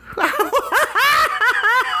do.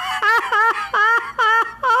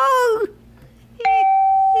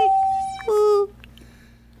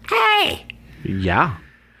 Hey. Yeah.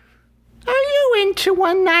 Are you into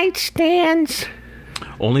one-night stands?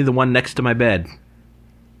 Only the one next to my bed.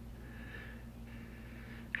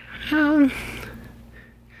 Hey.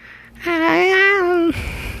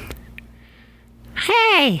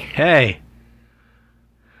 Hey. Hey.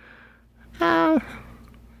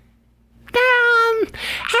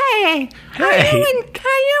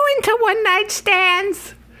 Are you into one-night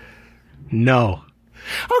stands? No.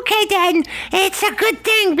 Okay, then. It's a good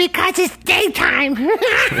thing because it's daytime.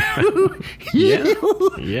 Yeah.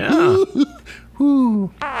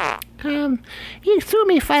 You threw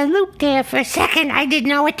me for a loop there for a second. I didn't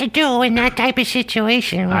know what to do in that type of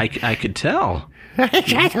situation. I could tell. I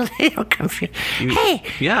got a little confused. Hey.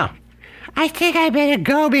 Yeah. I think I better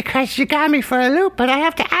go because you got me for a loop, but I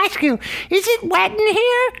have to ask you, is it wet in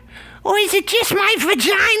here? Or is it just my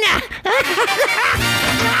vagina?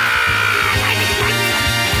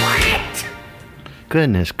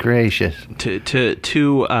 Goodness gracious.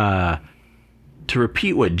 To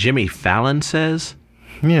repeat what Jimmy Fallon says.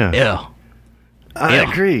 Yeah. Ew. I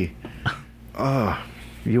agree. Oh,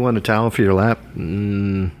 you want a towel for your lap?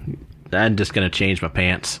 I'm just going to change my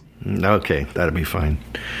pants. Okay, that'll be fine.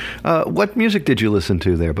 What music did you listen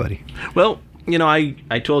to there, buddy? Well, you know, I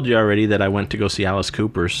told you already that I went to go see Alice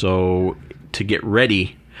Cooper, so to get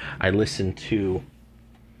ready, I listened to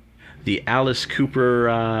the Alice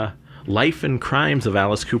Cooper Life and Crimes of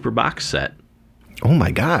Alice Cooper box set. Oh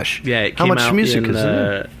my gosh. Yeah, it How came much out music in, is in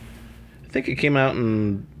it? I think it came out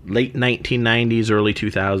in late 1990s, early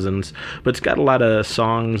 2000s, but it's got a lot of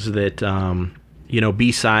songs that,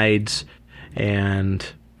 B-sides and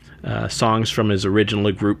songs from his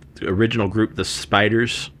original group, the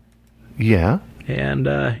Spiders. Yeah. And,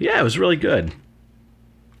 it was really good.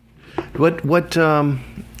 What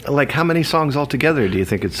like how many songs altogether do you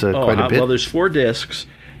think it's quite a bit? Well, there's 4 discs,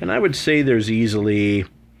 and I would say there's easily,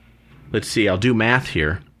 let's see, I'll do math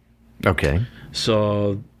here. Okay.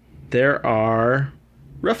 So there are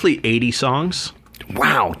roughly 80 songs.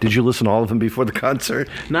 Wow. Did you listen to all of them before the concert?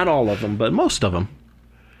 Not all of them, but most of them.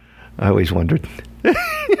 I always wondered.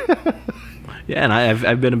 Yeah, and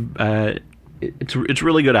I've been it's a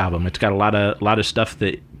really good album. It's got a lot of stuff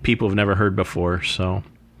that people have never heard before, so.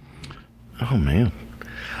 Oh man.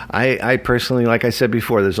 I personally, like I said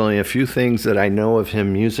before, there's only a few things that I know of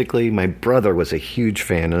him musically. My brother was a huge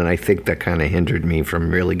fan, and I think that kind of hindered me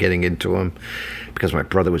from really getting into him because my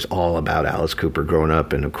brother was all about Alice Cooper growing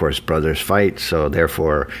up, and of course brothers fight, so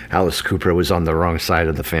therefore Alice Cooper was on the wrong side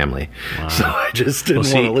of the family. Wow. So I just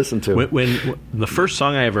didn't want to listen to it. When the first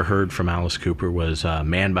song I ever heard from Alice Cooper was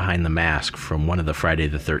Man Behind the Mask from one of the Friday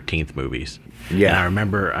the 13th movies. Yeah. And I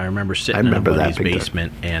remember sitting in a buddy's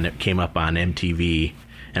basement, and it came up on MTV.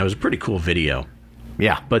 And it was a pretty cool video.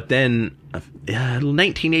 Yeah. But then,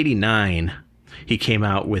 1989, he came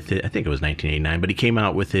out with it. I think it was 1989, but he came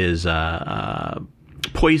out with his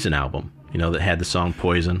Poison album, that had the song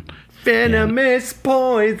Poison. Venomous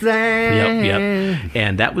Poison. Yep.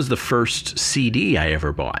 And that was the first CD I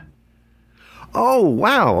ever bought. Oh,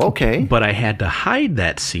 wow. Okay. But I had to hide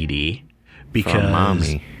that CD because... From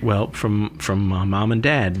Mommy. Well, from Mom and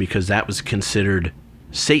Dad, because that was considered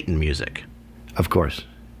Satan music. Of course.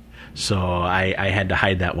 So I had to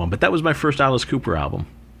hide that one. But that was my first Alice Cooper album.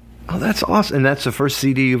 Oh, that's awesome. And that's the first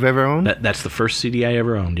CD you've ever owned? That's the first CD I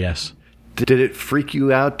ever owned, yes. Did it freak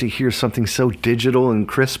you out to hear something so digital and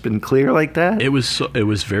crisp and clear like that? It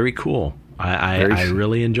was very cool. I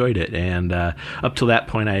really enjoyed it. And up till that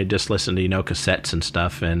point, I had just listened to, cassettes and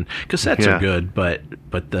stuff. And cassettes are good, but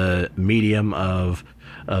the medium of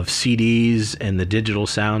CDs and the digital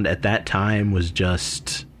sound at that time was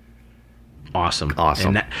just... Awesome.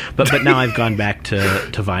 But now I've gone back to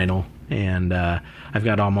vinyl, and I've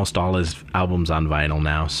got almost all his albums on vinyl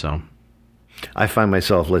now. So I find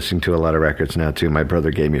myself listening to a lot of records now too. My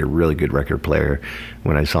brother gave me a really good record player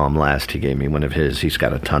when I saw him last. He gave me one of his. He's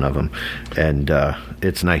got a ton of them, and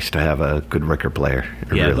it's nice to have a good record player.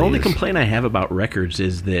 It really the only is. complaint I have about records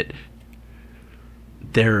is that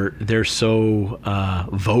they're so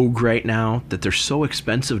vogue right now that they're so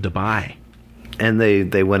expensive to buy. And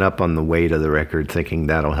they went up on the weight of the record, thinking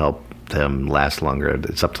that'll help them last longer.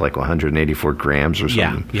 It's up to like 184 grams or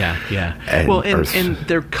something. Yeah. And, and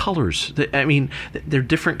their colors. They're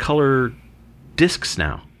different color discs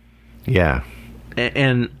now. Yeah.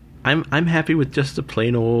 And I'm happy with just a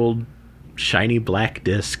plain old shiny black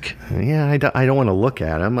disc. Yeah, I don't want to look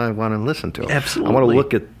at them. I want to listen to them. Absolutely. I want to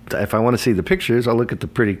look at. If I want to see the pictures, I'll look at the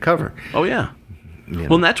pretty cover. Oh yeah.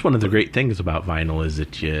 Well, and that's one of the great things about vinyl is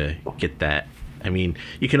that you get that. You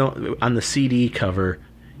can on the CD cover,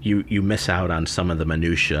 you miss out on some of the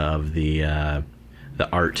minutia of the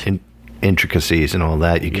art, intricacies, and all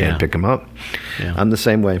that. You can't pick them up. Yeah. I'm the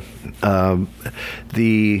same way.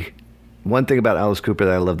 The one thing about Alice Cooper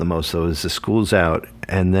that I love the most, though, is the School's Out,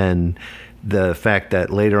 and then the fact that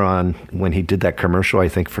later on when he did that commercial, I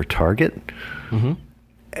think for Target. Mm-hmm.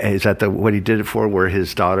 Is that what he did it for, where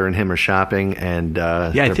his daughter and him are shopping? And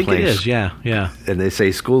I think it is. Yeah. And they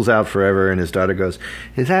say, "School's out forever," and his daughter goes,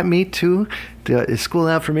 "Is that me too? Is school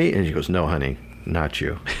out for me?" And she goes, "No, honey, not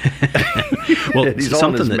you." Well, he's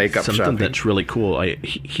all in his makeup something shopping. That's really cool.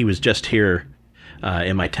 He was just here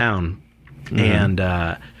in my town, and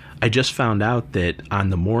I just found out that on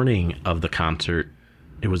the morning of the concert,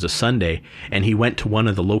 it was a Sunday, and he went to one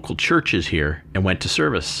of the local churches here and went to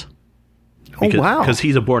service. Oh, wow. Because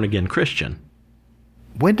he's a born-again Christian.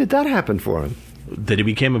 When did that happen for him? That he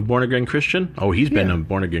became a born-again Christian? Oh, he's been a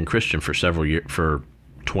born-again Christian for several years, for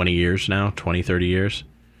 20 years now, 20, 30 years.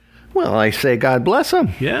 Well, I say God bless him.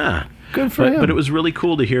 Yeah. Good for him. But it was really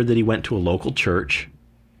cool to hear that he went to a local church.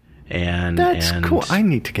 That's cool. I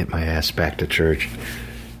need to get my ass back to church.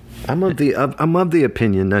 I'm of the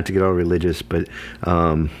opinion, not to get all religious, but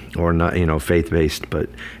or not, faith-based, but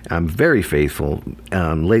I'm very faithful.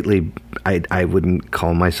 Lately, I wouldn't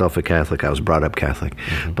call myself a Catholic. I was brought up Catholic,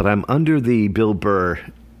 but I'm under the Bill Burr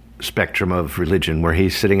spectrum of religion, where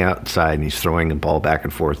he's sitting outside and he's throwing the ball back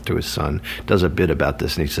and forth to his son. Does a bit about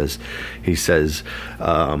this, and he says,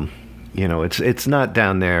 it's not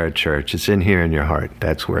down there at church. It's in here in your heart.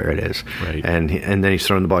 That's where it is. Right. And then he's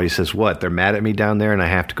throwing the ball. He says, what? They're mad at me down there, and I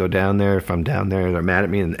have to go down there. If I'm down there, they're mad at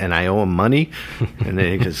me, and I owe them money. And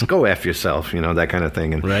then he goes, go F yourself, that kind of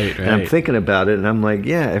thing. And, right. And I'm thinking about it, and I'm like,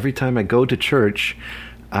 yeah, every time I go to church,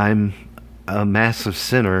 I'm a massive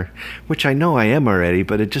sinner, which I know I am already,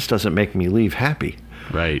 but it just doesn't make me leave happy.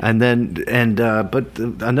 Right. But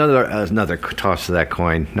another toss to that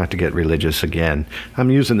coin, not to get religious again. I'm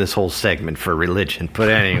using this whole segment for religion, but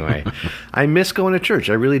anyway, I miss going to church.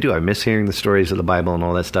 I really do. I miss hearing the stories of the Bible and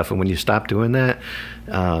all that stuff. And when you stop doing that,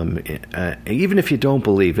 even if you don't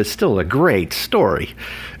believe, it's still a great story.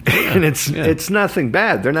 And it's nothing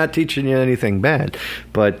bad. They're not teaching you anything bad.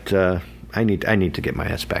 But I need to get my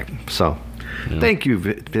ass back. So. Yeah. Thank you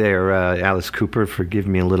there, Alice Cooper, for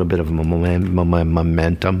giving me a little bit of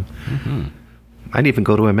momentum. Mm-hmm. I'd even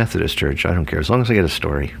go to a Methodist church. I don't care, as long as I get a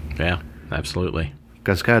story. Yeah, absolutely.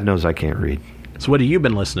 Because God knows I can't read. So what have you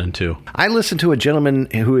been listening to? I listen to a gentleman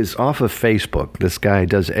who is off of Facebook. This guy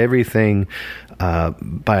does everything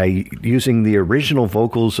by using the original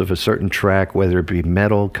vocals of a certain track, whether it be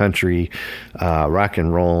metal, country, rock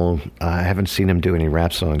and roll. I haven't seen him do any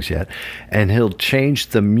rap songs yet. And he'll change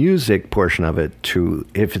the music portion of it to,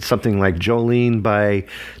 if it's something like Jolene by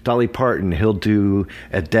Dolly Parton, he'll do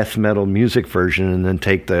a death metal music version and then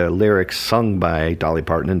take the lyrics sung by Dolly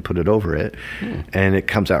Parton and put it over it. And it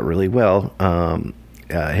comes out really well.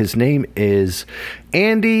 His name is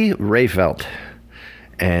Andy Rayfelt.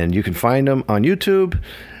 And you can find him on YouTube.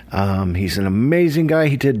 He's an amazing guy.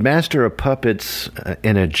 He did Master of Puppets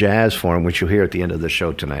in a jazz form, which you'll hear at the end of the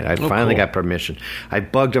show tonight. I finally got permission. I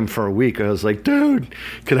bugged him for a week. I was like, dude,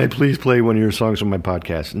 can I please play one of your songs on my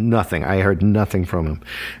podcast? Nothing. I heard nothing from him.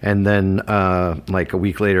 And then like a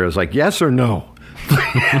week later, I was like, yes or no?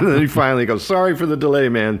 And then he finally goes, sorry for the delay,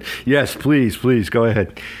 man. Yes, please, go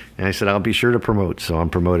ahead. And I said, I'll be sure to promote. So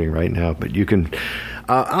I'm promoting right now. But you can...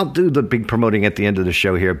 I'll do the big promoting at the end of the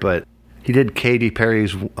show here, but he did Katy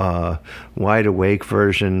Perry's Wide Awake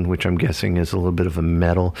version, which I'm guessing is a little bit of a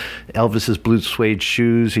metal. Elvis's Blue Suede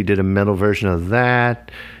Shoes, he did a metal version of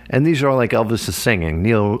that. And these are all like Elvis is singing.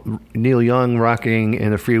 Neil Young rocking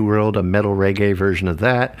In a Free World, a metal reggae version of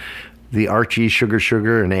that. The Archie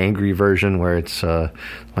Sugar, an angry version where it's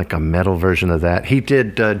like a metal version of that. He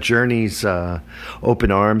did Journey's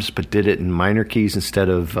Open Arms, but did it in minor keys instead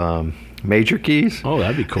of... major keys. Oh,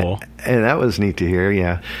 that'd be cool. And that was neat to hear,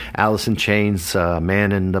 yeah. Alice in Chains,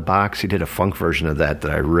 Man in the Box, he did a funk version of that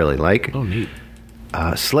I really like. Oh, neat.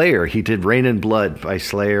 Slayer, he did Rain and Blood by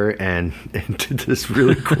Slayer and did this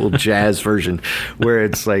really cool jazz version where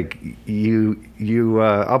it's like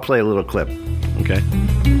I'll play a little clip. Okay.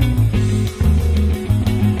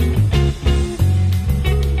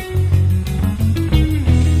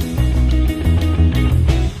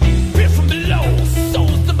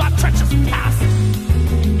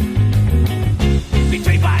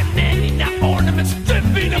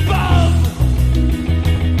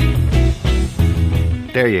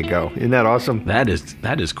 There you go. Isn't that awesome? That is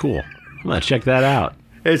cool. I'm going to check that out.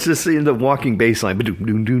 It's just in the walking bass line.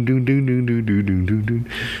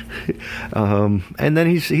 And then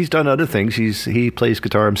he's done other things. He plays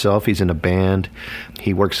guitar himself. He's in a band.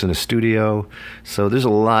 He works in a studio. So there's a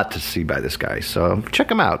lot to see by this guy. So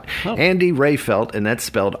check him out. Oh. Andy Rayfelt, and that's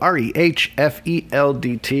spelled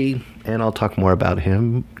Rehfeldt. And I'll talk more about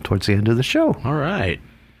him towards the end of the show. All right.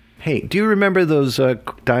 Hey, do you remember those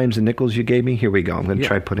dimes and nickels you gave me? Here we go. I'm going to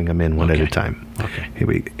try putting them in one at a time. Okay.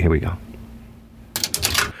 Here we go.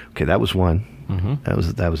 Okay, that was one. Mm-hmm. That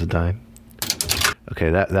was a dime.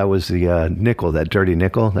 Okay, that was the nickel, that dirty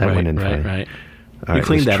nickel. That went in fine. Right. All you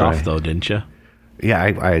cleaned that off, though, didn't you?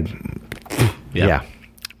 Yeah, yeah.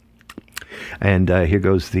 And here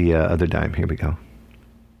goes the other dime. Here we go.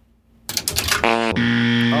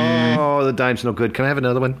 Oh, the dime's no good. Can I have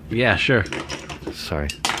another one? Yeah, sure. Sorry.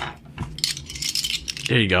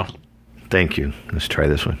 There you go. Thank you. Let's try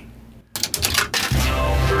this one.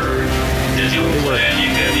 Did you play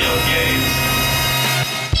any video games?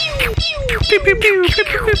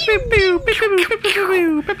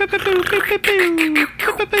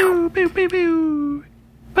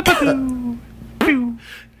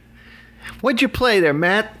 What'd you play there,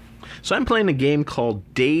 Matt? So I'm playing a game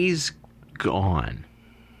called Days Gone.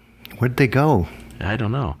 Where'd they go? I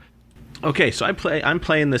don't know. Okay, so I'm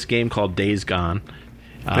playing this game called Days Gone.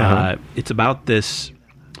 It's about this.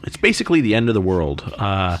 It's basically the end of the world.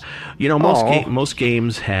 Most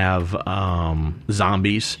games have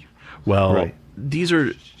zombies. Well, These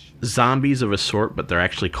are zombies of a sort, but they're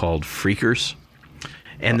actually called freakers.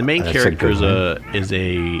 And the main character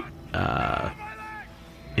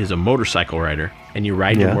is is a motorcycle rider, and you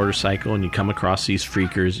ride your motorcycle, and you come across these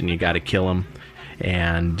freakers, and you got to kill them,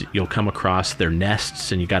 and you'll come across their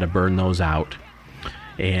nests, and you got to burn those out.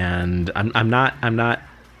 And I've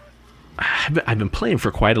been playing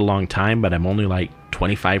for quite a long time, but I'm only like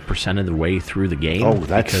 25% of the way through the game. Oh,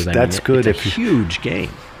 that's good. It's a huge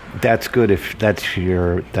game. That's good if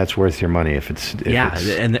that's worth your money. If it's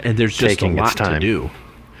and there's just a lot to do.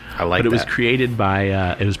 I like that. But it was created by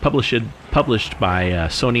it was published by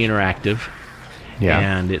Sony Interactive. Yeah.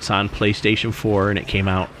 And it's on PlayStation 4, and it came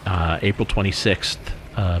out April 26th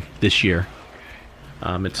this year.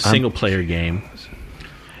 It's a single player game.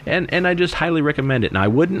 And I just highly recommend it. Now I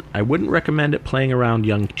wouldn't recommend it playing around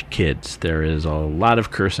young kids. There is a lot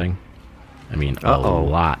of cursing. I mean, a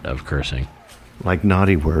lot of cursing. Like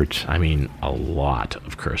naughty words. I mean, a lot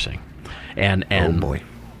of cursing. And oh boy,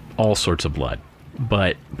 all sorts of blood.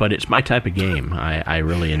 But it's my type of game. I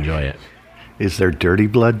really enjoy it. Is there dirty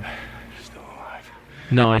blood?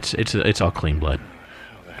 No, it's all clean blood.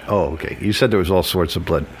 Oh, okay. You said there was all sorts of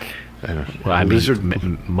blood. Well, I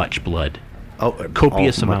mean, much blood. Oh,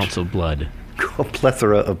 copious amounts of blood. A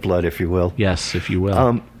plethora of blood, if you will. Yes, if you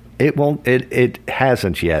will. It won't. It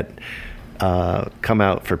hasn't yet come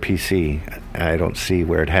out for PC. I don't see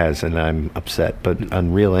where it has, and I'm upset. But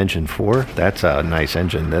Unreal Engine 4, that's a nice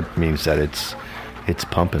engine. That means that it's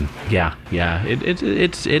pumping. Yeah.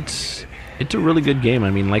 It's a really good game. I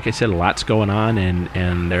mean, like I said, a lot's going on,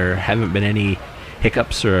 and there haven't been any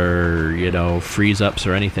hiccups or freeze ups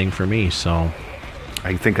or anything for me. So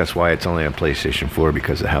I think that's why it's only on PlayStation 4,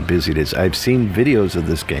 because of how busy it is. I've seen videos of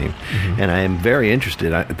this game, and I am very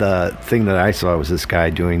interested. The thing that I saw was this guy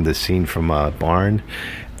doing the scene from a barn,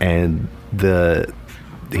 and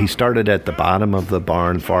he started at the bottom of the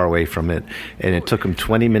barn, far away from it, and it took him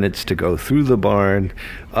 20 minutes to go through the barn,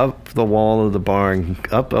 up the wall of the barn,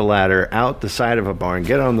 up a ladder, out the side of a barn,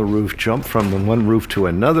 get on the roof, jump from the one roof to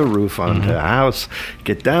another roof onto a house,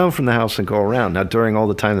 get down from the house and go around. Now, during all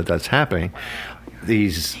the time that's happening,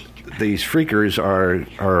 these freakers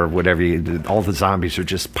are whatever. All the zombies are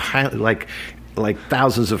just like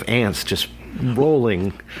thousands of ants just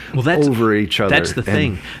rolling over each other. That's the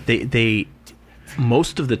thing. They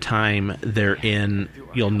most of the time they're in.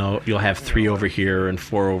 You'll have 3 over here and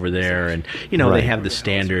 4 over there, and they have the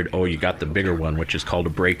standard. Oh, you got the bigger one, which is called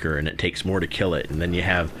a breaker, and it takes more to kill it. And then you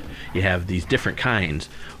have these different kinds.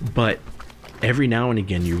 But every now and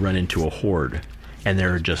again you run into a horde, and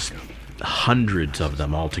there are just hundreds of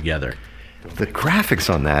them all together. The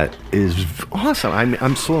graphics on that is awesome.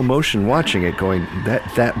 I'm slow motion watching it, going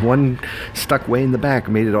that one stuck way in the back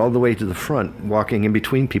made it all the way to the front, walking in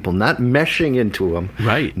between people, not meshing into them,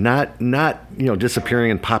 right? Not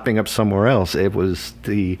disappearing and popping up somewhere else. It was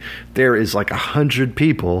there is like 100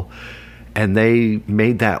 people, and they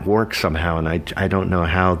made that work somehow. And I don't know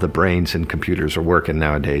how the brains and computers are working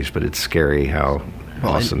nowadays, but it's scary how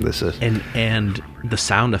awesome this is. And the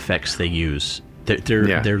sound effects they use,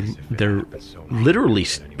 they're literally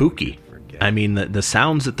spooky. I mean, the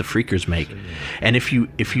sounds that the freakers make. And if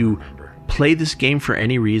you play this game for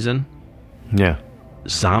any reason,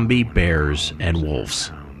 zombie bears and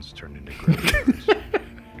wolves.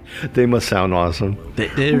 They must sound awesome.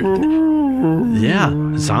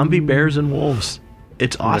 Zombie bears and wolves.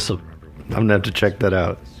 It's awesome. I'm gonna have to check that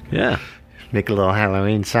out. Yeah. Make a little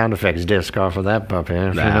Halloween sound effects disc off of that puppy,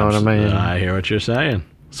 if you know what I mean. I hear what you're saying.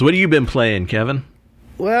 So what have you been playing, Kevin?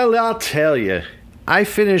 Well, I'll tell you. I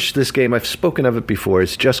finished this game. I've spoken of it before.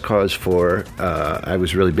 It's Just Cause 4. I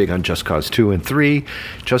was really big on Just Cause 2 and 3.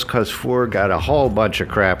 Just Cause 4 got a whole bunch of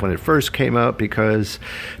crap when it first came out because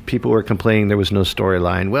people were complaining there was no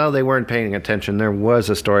storyline. Well, they weren't paying attention. There was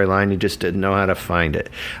a storyline. You just didn't know how to find it.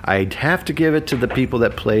 I'd have to give it to the people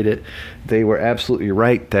that played it. They were absolutely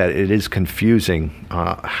right that it is confusing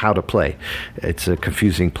how to play. It's a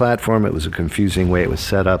confusing platform. It was a confusing way it was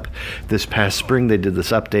set up. This past spring, they did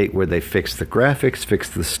this update where they fixed the graphics,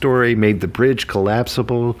 fixed the story, made the bridge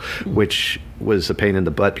collapsible, which was a pain in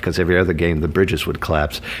the butt because every other game the bridges would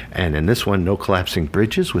collapse, and in this one no collapsing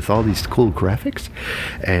bridges with all these cool graphics.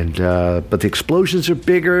 And but the explosions are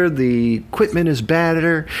bigger, the equipment is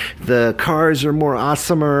better, the cars are more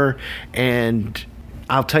awesomer, and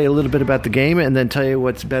I'll tell you a little bit about the game and then tell you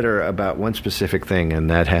what's better about one specific thing, and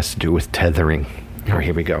that has to do with tethering.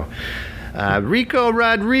 Here we go. Rico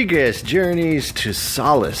Rodriguez journeys to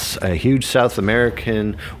Solace, a huge South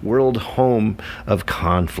American world home of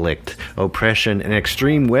conflict, oppression, and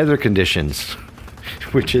extreme weather conditions,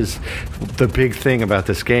 which is the big thing about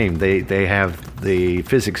this game. They have the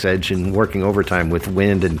physics edge in working overtime with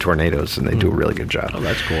wind and tornadoes, and they do a really good job. Oh,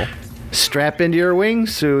 that's cool. Strap into your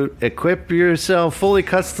wingsuit, equip yourself fully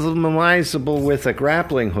customizable with a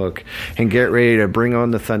grappling hook, and get ready to bring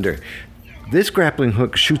on the thunder. This grappling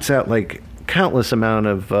hook shoots out like countless amount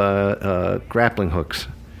of grappling hooks.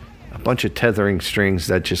 A bunch of tethering strings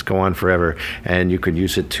that just go on forever, and you can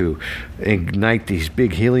use it to ignite these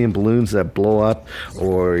big helium balloons that blow up,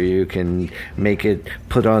 or you can make it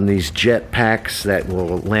put on these jet packs that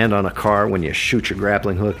will land on a car when you shoot your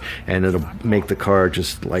grappling hook, and it'll make the car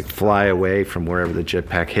just like fly away from wherever the jet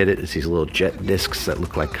pack hit it. It's these little jet discs that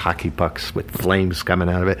look like hockey pucks with flames coming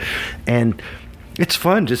out of it, and it's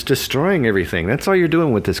fun just destroying everything. That's all you're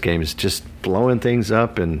doing with this game, is just blowing things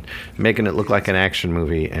up and making it look like an action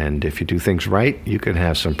movie. And if you do things right, you can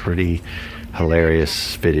have some pretty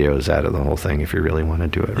hilarious videos out of the whole thing if you really want to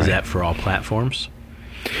do it right. Is that for all platforms?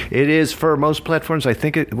 It is for most platforms. I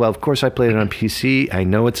think it, well, of course I played it on PC. I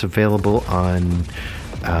know it's available on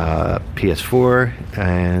PS4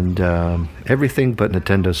 and everything but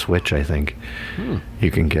Nintendo Switch, I think.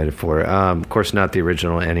 You can get it for. Of course, not the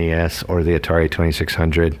original NES or the Atari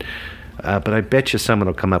 2600, but I bet you someone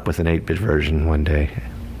will come up with an 8-bit version one day.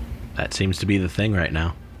 That seems to be the thing right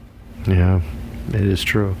now. Yeah, it is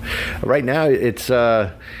true. Right now, it's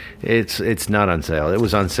not on sale. It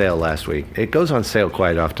was on sale last week. It goes on sale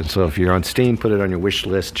quite often, so if you're on Steam, put it on your wish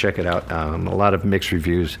list, check it out. A lot of mixed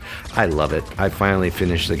reviews. I love it. I finally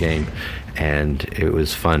finished the game, and it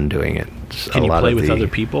was fun doing it. Can you play with other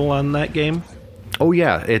people on that game? Oh,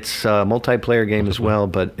 yeah. It's a multiplayer game as well,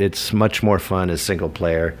 but it's much more fun as single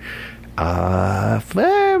player.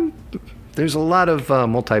 There's a lot of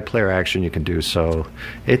multiplayer action you can do, so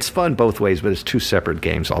it's fun both ways, but it's two separate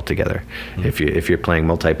games altogether. If you're playing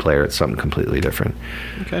multiplayer, it's something completely different.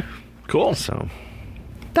 Okay, cool. So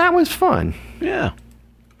that was fun. Yeah.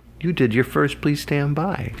 You did your first Please Stand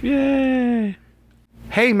By. Yay.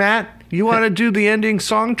 Hey, Matt, you want to do the ending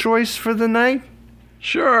song choice for the night?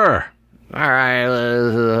 Sure. All right,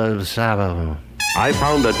 let's have a... I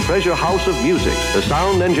found a treasure house of music. The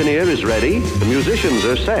sound engineer is ready. The musicians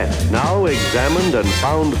are set. Now examined and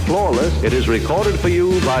found flawless, it is recorded for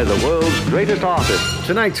you by the world's greatest artist.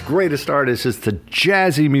 Tonight's greatest artist is the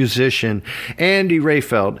jazzy musician Andy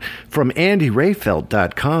Rehfeldt from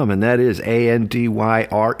AndyRehfeldt.com, and that is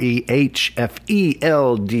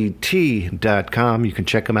AndyRehfeldt.com. You can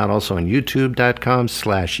check him out also on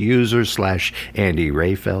YouTube.com/user/Andy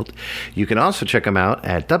Rehfeldt. You can also check him out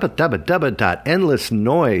at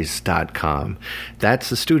www.endlessnoise.com. That's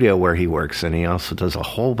the studio where he works, and he also does a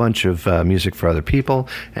whole bunch of music for other people,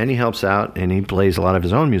 and he helps out, and he plays a lot of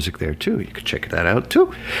his own music there too. You can check that out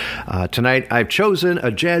too. Tonight I've chosen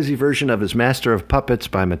a jazzy version of his Master of Puppets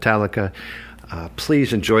by Metallica.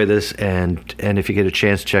 Please enjoy this, and if you get a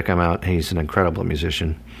chance, check him out. He's an incredible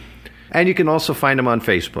musician. And you can also find him on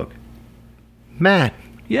Facebook. Matt.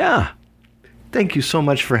 Yeah. Thank you so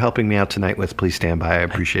much for helping me out tonight with Please Stand By. I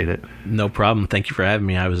appreciate it. No problem. Thank you for having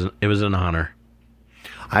me. It was an honor.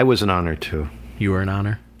 I was an honor, too. You were an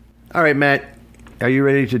honor. All right, Matt. Are you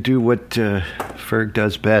ready to do what Ferg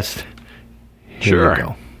does best? Here Sure. we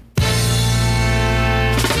go.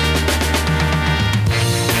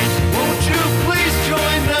 Won't you please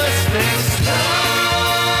join us next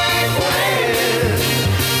time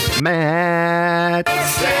with Matt.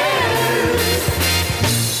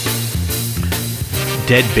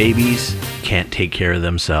 Dead babies can't take care of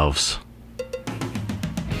themselves.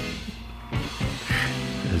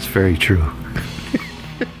 That's very true.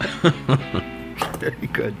 Very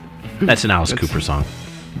good. That's an Alice Cooper song.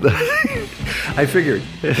 I figured.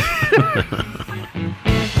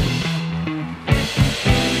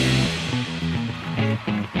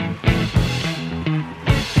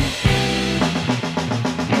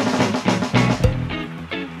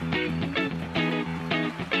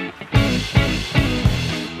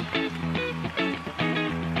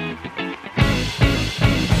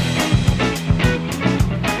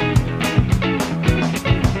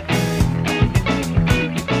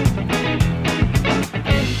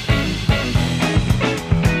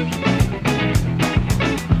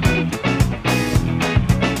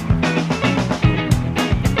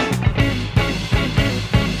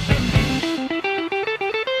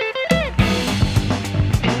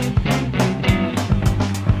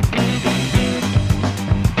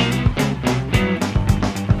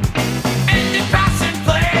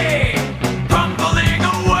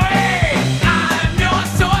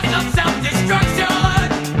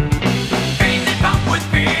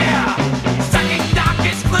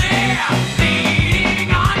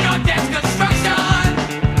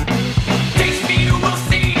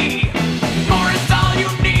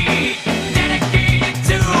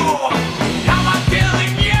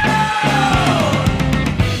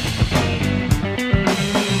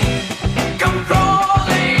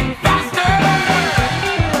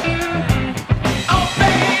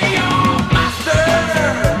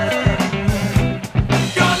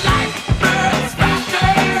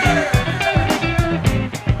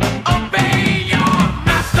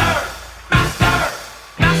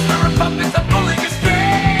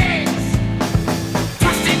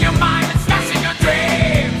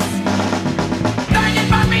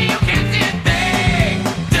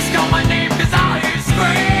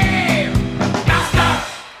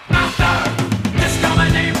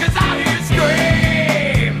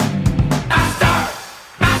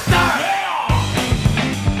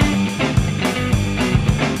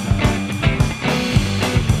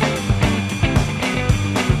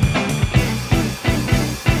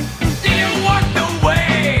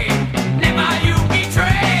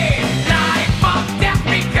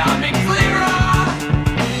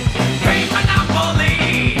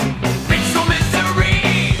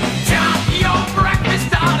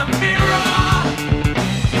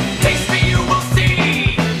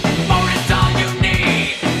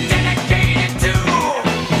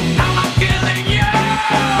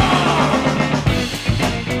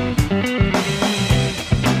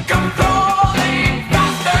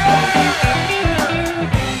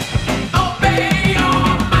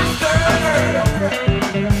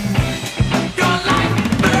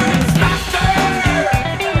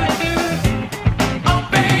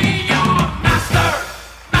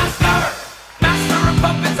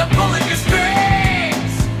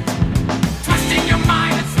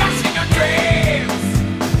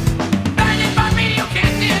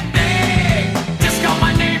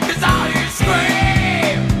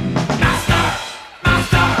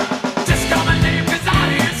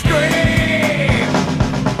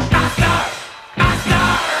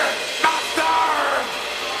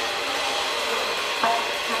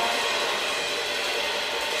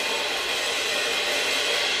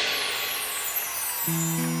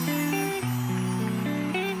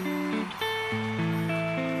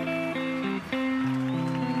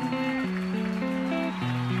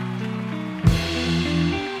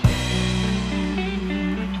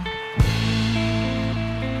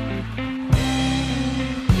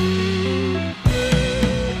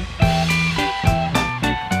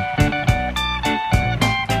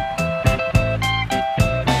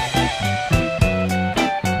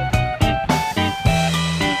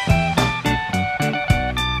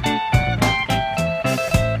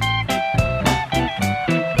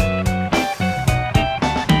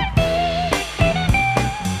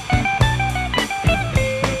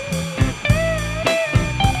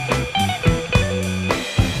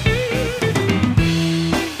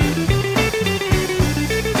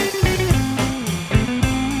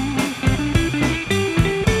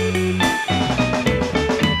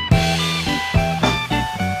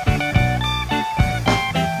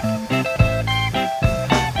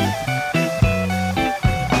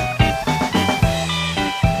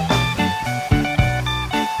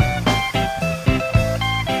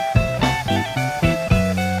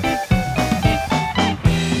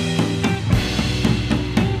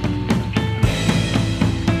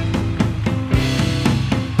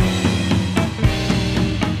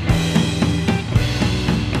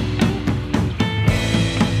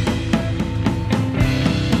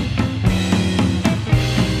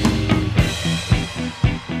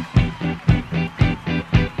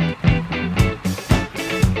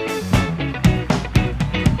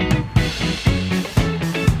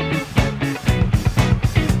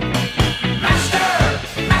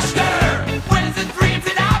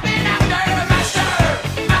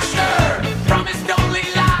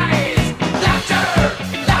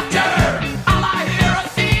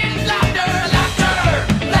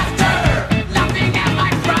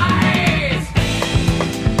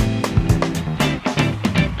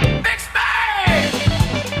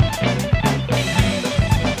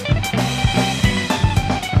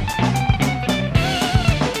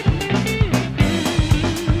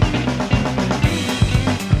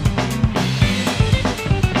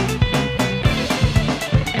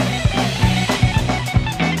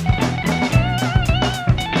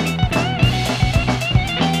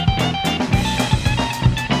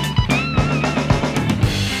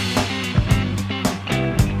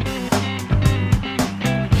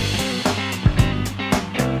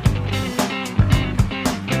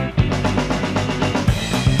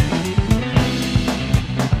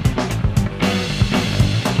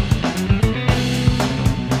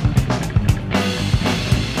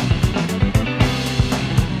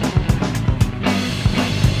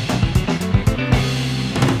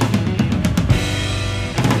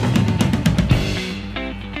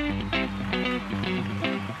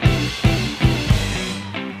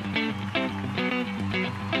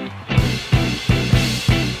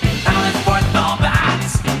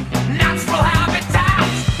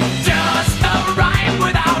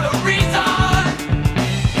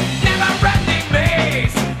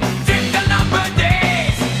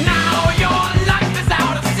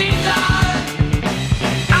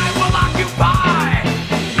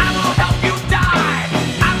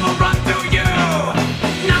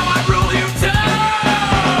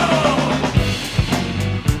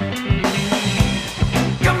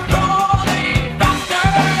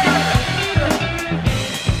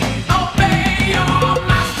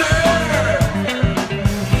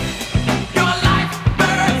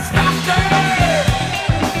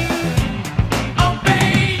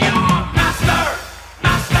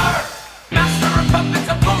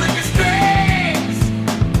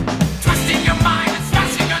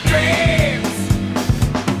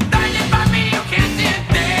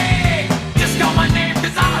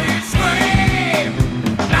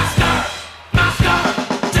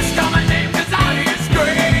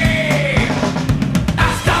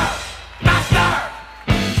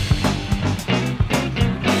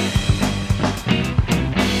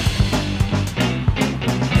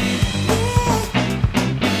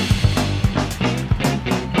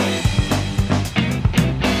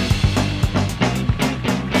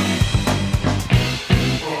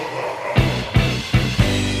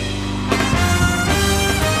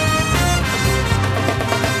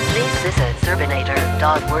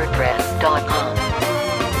 zerbinator.wordpress.com.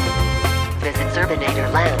 Visit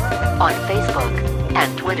Zerbinatorland on Facebook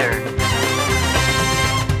and Twitter.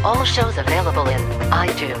 All shows available in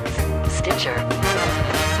iTunes, Stitcher,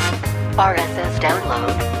 RSS download,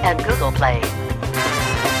 and Google Play.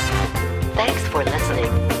 Thanks for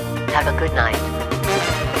listening. Have a good night.